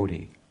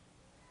devotee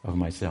of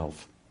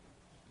myself.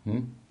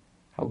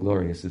 How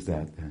glorious is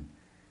that then?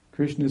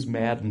 Krishna is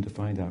maddened to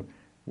find out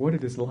what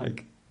it is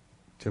like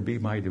to be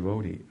my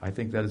devotee. I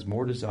think that is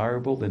more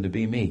desirable than to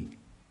be me.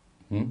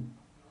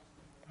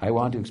 I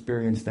want to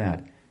experience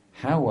that.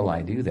 How will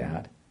I do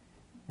that?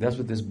 That's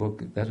what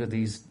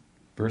these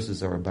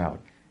verses are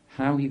about.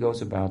 How he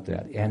goes about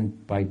that.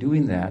 And by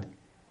doing that,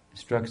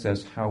 instructs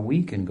us how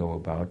we can go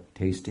about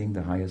tasting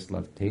the highest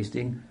love,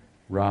 tasting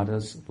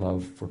Radha's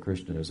love for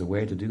Krishna. There's a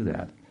way to do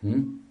that.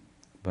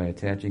 By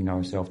attaching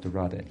ourselves to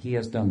Radha. And he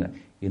has done that.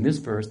 In this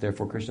verse,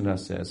 therefore,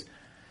 Krishnadas says,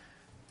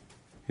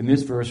 In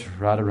this verse,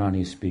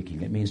 Radharani is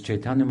speaking. It means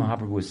Chaitanya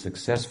Mahaprabhu was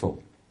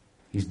successful.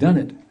 He's done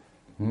it.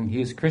 He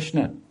is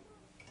Krishna.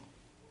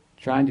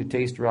 Trying to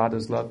taste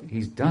Radha's love,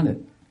 he's done it.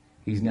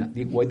 He's not.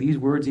 These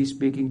words he's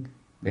speaking,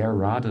 they are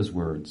Radha's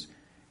words.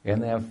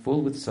 And they are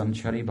full with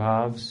sanchari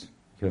bhavs,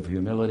 of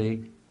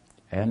humility,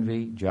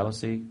 envy,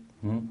 jealousy,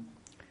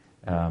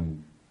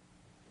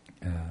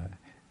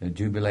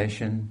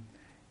 jubilation,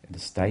 the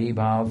sthayi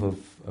bhav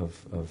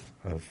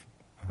of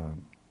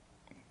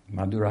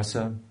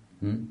madhurasa,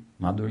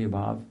 madhurya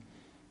bhav.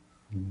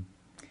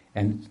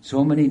 And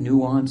so many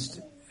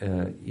nuanced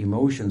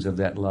emotions of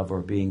that love are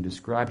being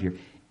described here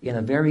in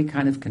a very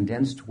kind of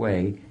condensed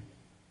way,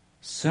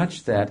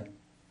 such that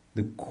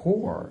the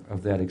core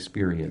of that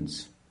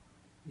experience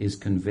is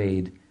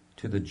conveyed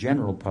to the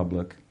general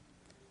public,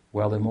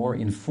 while the more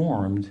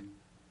informed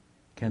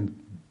can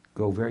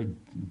go very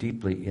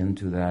deeply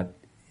into that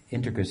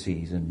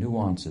intricacies and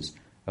nuances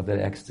of that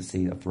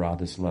ecstasy of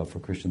Radha's love for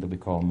Krishna that we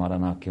call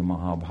Madanakya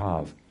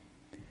Mahabhav.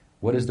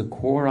 What is the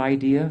core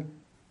idea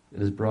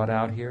that is brought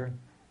out here?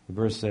 The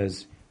verse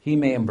says, he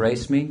may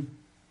embrace me,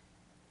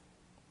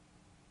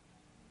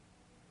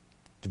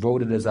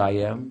 devoted as I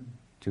am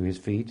to his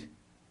feet,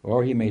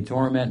 or he may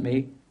torment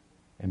me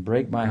and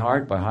break my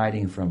heart by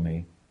hiding from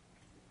me.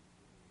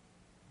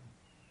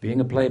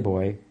 Being a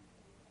playboy,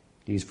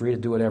 he's free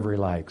to do whatever he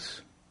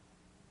likes.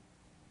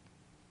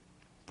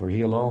 For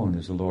he alone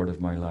is the Lord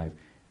of my life.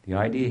 The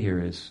idea here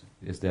is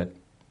that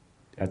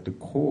at the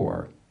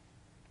core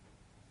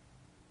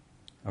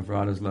of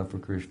Radha's love for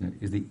Krishna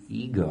is the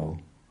ego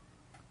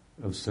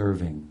of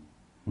serving.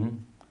 This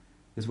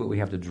is what we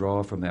have to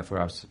draw from that for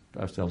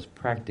ourselves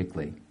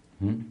practically.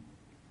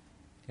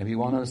 If you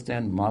want to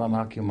understand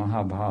Madanakya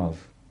Mahabhav,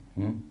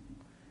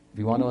 if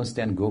you want to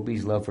understand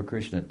Gopi's love for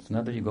Krishna, it's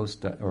not that you go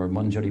or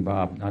Manjari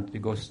Bhav, not that you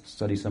go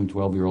study some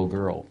 12-year-old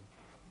girl.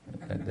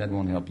 That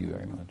won't help you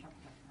very much.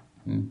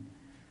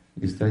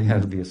 You study how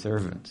to be a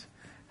servant,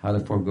 how to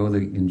forego the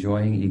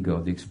enjoying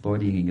ego, the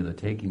exploiting ego, the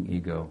taking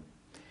ego.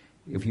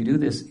 If you do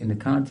this in the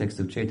context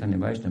of Chaitanya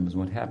Vaishnavas,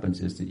 what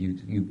happens is that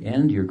you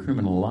end your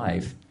criminal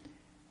life,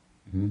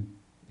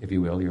 if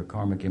you will, your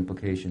karmic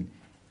implication,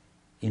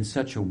 in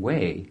such a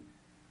way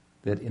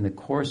that in the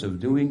course of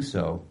doing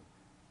so,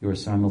 you are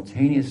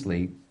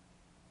simultaneously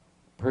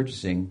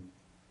purchasing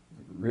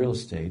real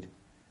estate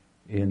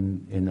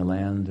in the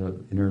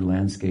inner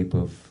landscape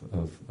of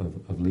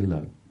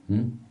Leela.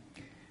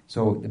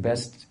 So the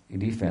best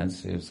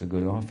defense is a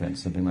good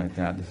offense, something like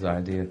that, this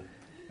idea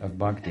of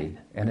bhakti.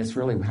 And it's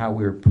really how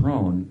we're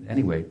prone,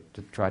 anyway,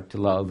 to try to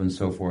love and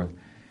so forth,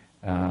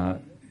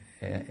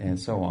 and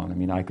so on. I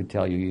mean, I could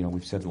tell you,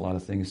 we've said a lot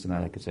of things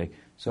tonight. I could say,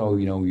 so,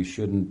 you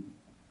shouldn't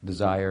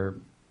desire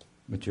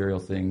material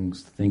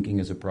things. Thinking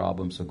is a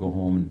problem, so go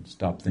home and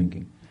stop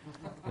thinking.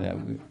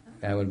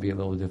 That would be a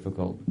little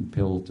difficult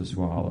pill to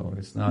swallow.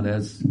 It's not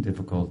as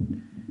difficult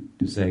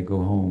to say,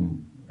 go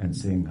home and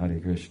sing Hare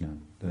Krishna.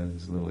 That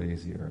is a little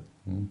easier.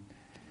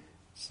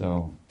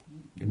 So,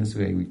 in this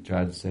way, we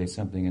try to say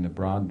something in a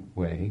broad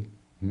way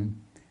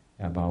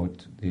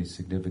about the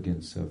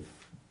significance of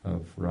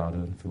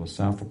Radha,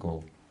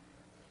 philosophical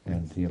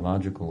and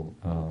theological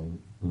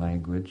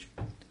language,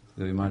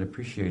 so we might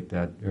appreciate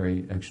that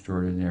very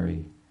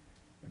extraordinary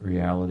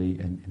reality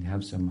and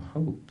have some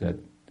hope that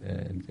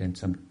and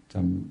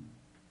some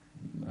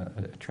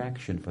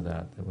attraction for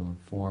that will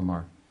inform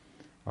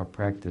our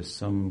practice.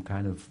 Some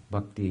kind of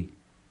bhakti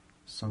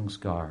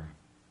sanskar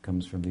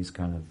comes from these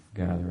kind of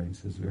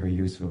gatherings. It's very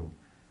useful.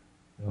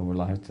 Over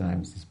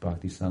lifetimes, this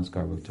bhakti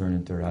sanskar will turn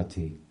into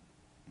rati.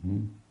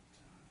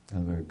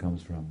 That's where it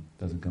comes from.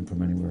 It doesn't come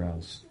from anywhere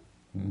else.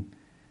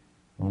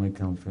 Only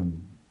comes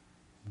from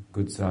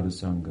good sadhu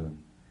sangha.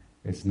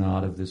 It's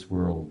not of this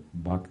world.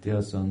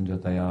 Bhaktya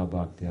sanjataya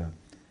bhaktya.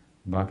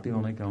 Bhakti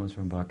only comes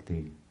from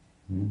bhakti.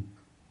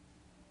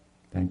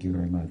 Thank you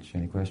very much.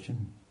 Any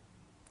question?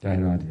 Jai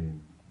Radhe.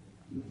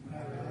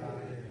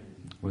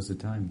 What's the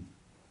time?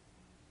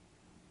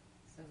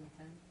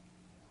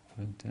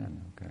 7:10.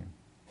 Okay.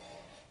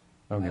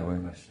 Okay.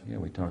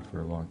 We talked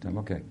for a long time.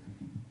 Okay.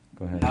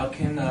 Go ahead. How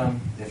can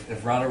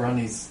if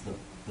Radharani's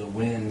the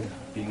wind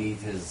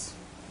beneath his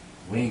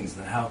wings,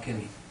 then how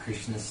can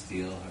Krishna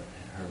steal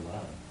her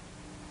love?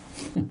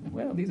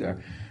 Well, these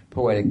are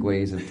poetic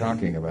ways of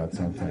talking about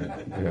something.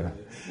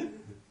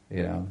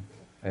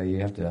 You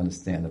have to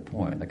understand the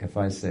point. Like if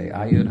I say,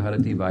 Ayud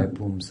harati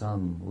vaipum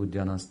san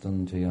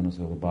udyanastan chayana,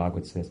 so the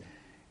Bhagavad says,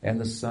 and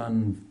the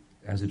sun,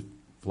 as it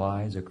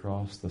flies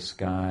across the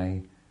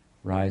sky,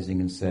 rising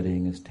and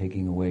setting, is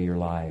taking away your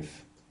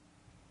life.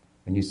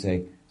 And you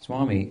say,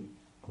 Swami,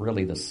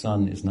 really the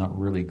sun is not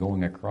really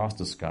going across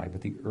the sky,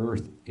 but the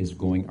earth is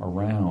going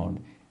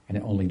around, and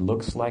it only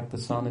looks like the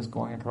sun is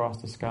going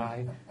across the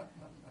sky.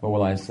 What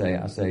will I say?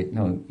 I say,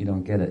 no, you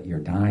don't get it. You're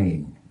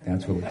dying.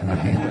 That's what we're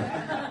talking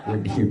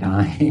about. You're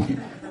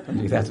dying.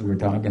 That's what we're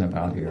talking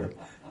about here.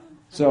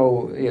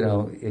 So,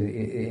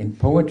 in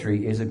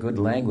poetry is a good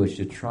language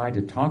to try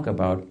to talk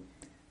about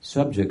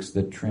subjects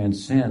that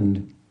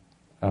transcend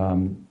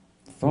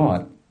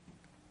thought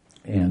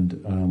and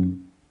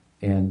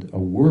a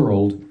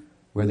world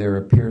where there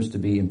appears to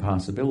be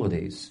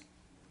impossibilities.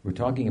 We're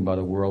talking about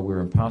a world where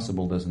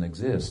impossible doesn't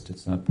exist.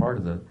 It's not part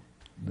of the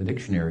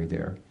dictionary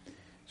there.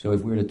 So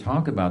if we were to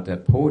talk about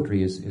that,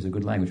 poetry is a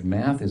good language.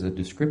 Math is a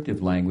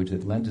descriptive language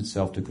that lends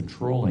itself to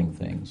controlling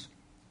things.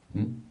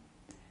 And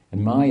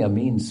Maya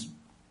means,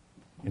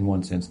 in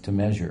one sense, to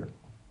measure.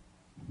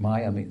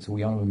 Maya means, so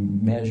we want to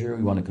measure,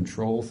 we want to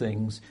control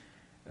things,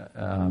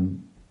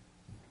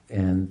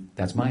 and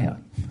that's Maya.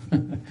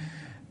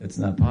 It's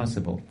not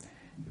possible.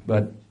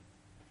 But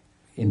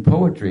in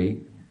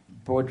poetry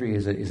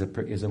is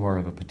a more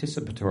of a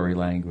participatory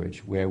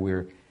language where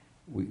we're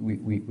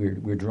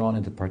drawn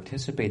into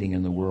participating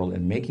in the world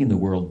and making the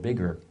world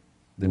bigger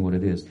than what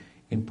it is.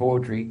 In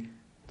poetry,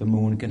 the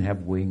moon can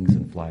have wings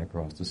and fly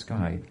across the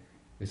sky.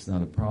 It's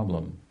not a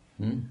problem.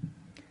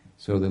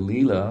 So the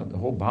Leela, the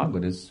whole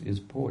Bhagavad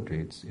is poetry.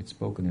 It's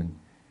spoken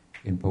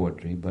in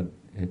poetry, but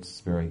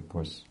it's very, of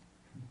course,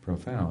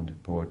 profound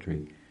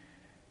poetry.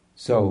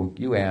 So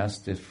you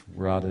asked if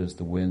Radha is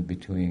the wind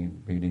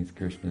beneath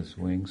Krishna's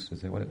wings.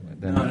 Is that what?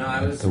 No.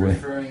 I was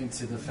referring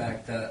to the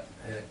fact that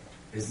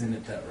isn't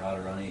it that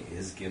Radharani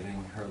is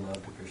giving her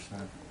love to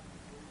Krishna,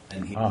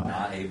 and he's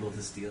not able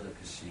to steal it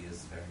because she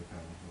is very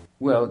powerful.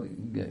 Well,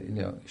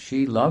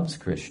 she loves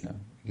Krishna.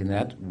 In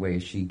that way,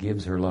 she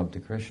gives her love to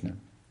Krishna.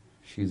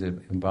 She's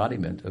an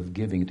embodiment of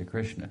giving to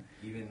Krishna.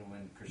 Even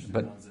when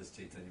Krishna comes as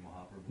Chaitanya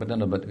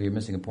Mahaprabhu. But you're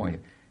missing a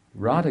point.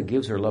 Radha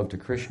gives her love to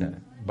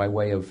Krishna by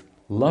way of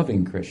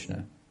loving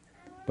Krishna.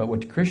 But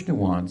what Krishna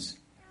wants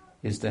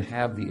is to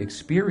have the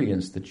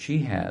experience that she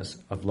has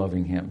of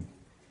loving him.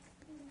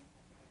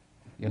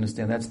 You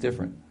understand? That's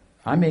different.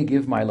 I may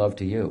give my love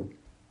to you,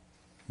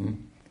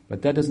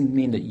 but that doesn't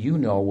mean that you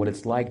know what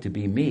it's like to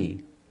be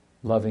me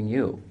loving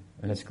you.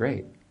 And it's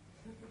great.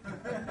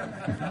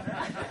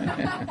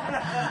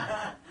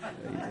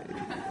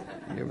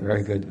 You're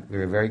very good.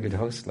 You're a very good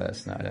host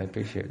last night. I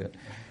appreciate it.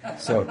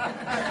 So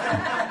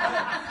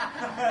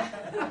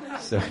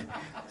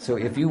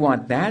if you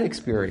want that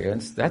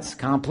experience, that's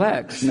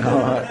complex.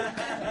 No,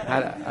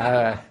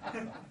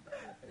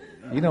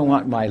 you don't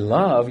want my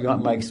love. You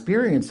want my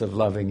experience of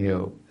loving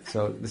you.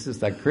 So this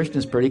is like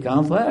Krishna's pretty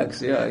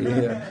complex.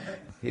 Yeah.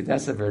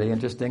 That's a very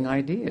interesting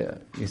idea.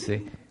 You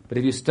see. But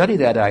if you study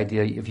that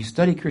idea, if you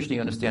study Krishna, you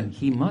understand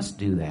he must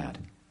do that.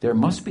 There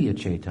must be a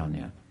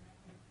Chaitanya.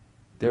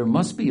 There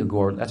must be a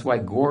Gaur. That's why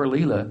Gaur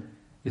Leela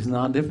is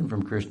non-different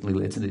from Krishna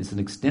Leela. It's an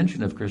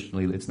extension of Krishna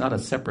Leela. It's not a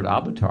separate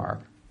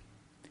avatar.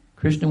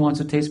 Krishna wants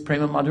to taste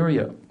Prema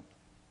Madhurya.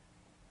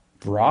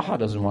 Varaha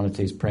doesn't want to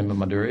taste Prema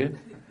Madhurya.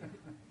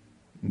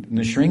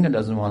 Nrsimha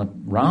doesn't want to.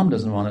 Ram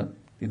doesn't want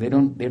to.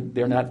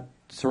 They're not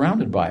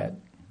surrounded by it.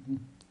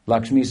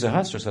 Lakshmi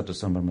Sahasra Sata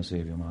Sambhrama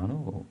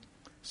Sevyamano.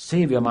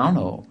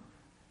 Sevyamano.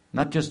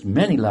 Not just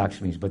many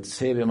Lakshmis, but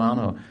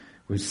Sevyamano.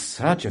 With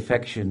such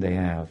affection they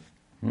have.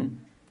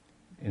 In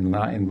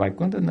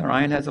Vaikuntha,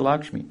 Narayan has a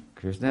Lakshmi.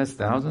 Krishna has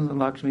thousands of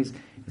Lakshmis,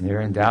 and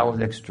they're endowed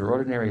with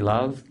extraordinary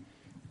love.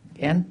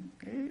 And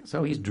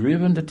so he's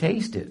driven to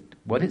taste it.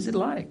 What is it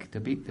like to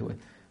be?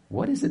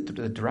 What is it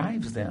that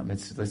drives them?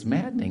 It's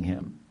maddening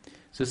him.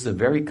 So this is a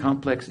very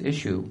complex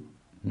issue.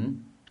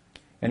 And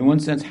in one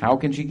sense, how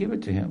can she give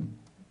it to him?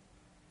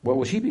 What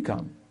will she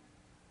become?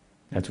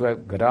 That's why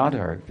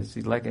Gadadhar is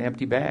like an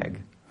empty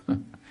bag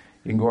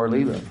in Gaur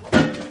Leela,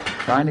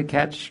 trying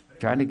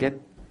to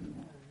get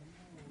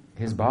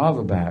his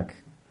bhava back.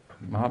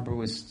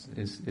 Mahaprabhu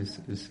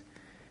is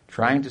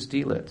trying to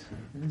steal it.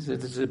 This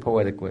is a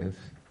poetic way of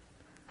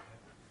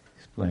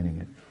explaining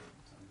it.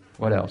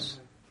 What else?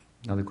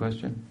 Another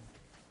question?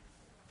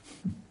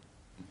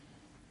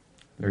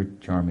 Very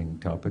charming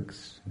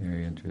topics.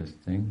 Very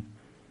interesting.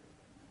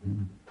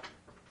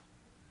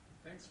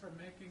 Thanks for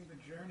making the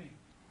journey.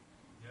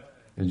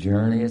 The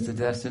journey is the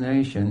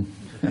destination.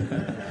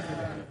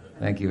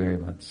 Thank you very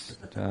much.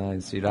 Jai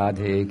Sri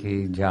Radhe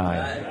ki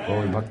jai.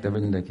 Gaur Bhakta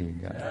Vrinda ki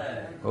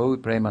jai. Gaur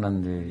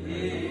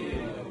Premanande.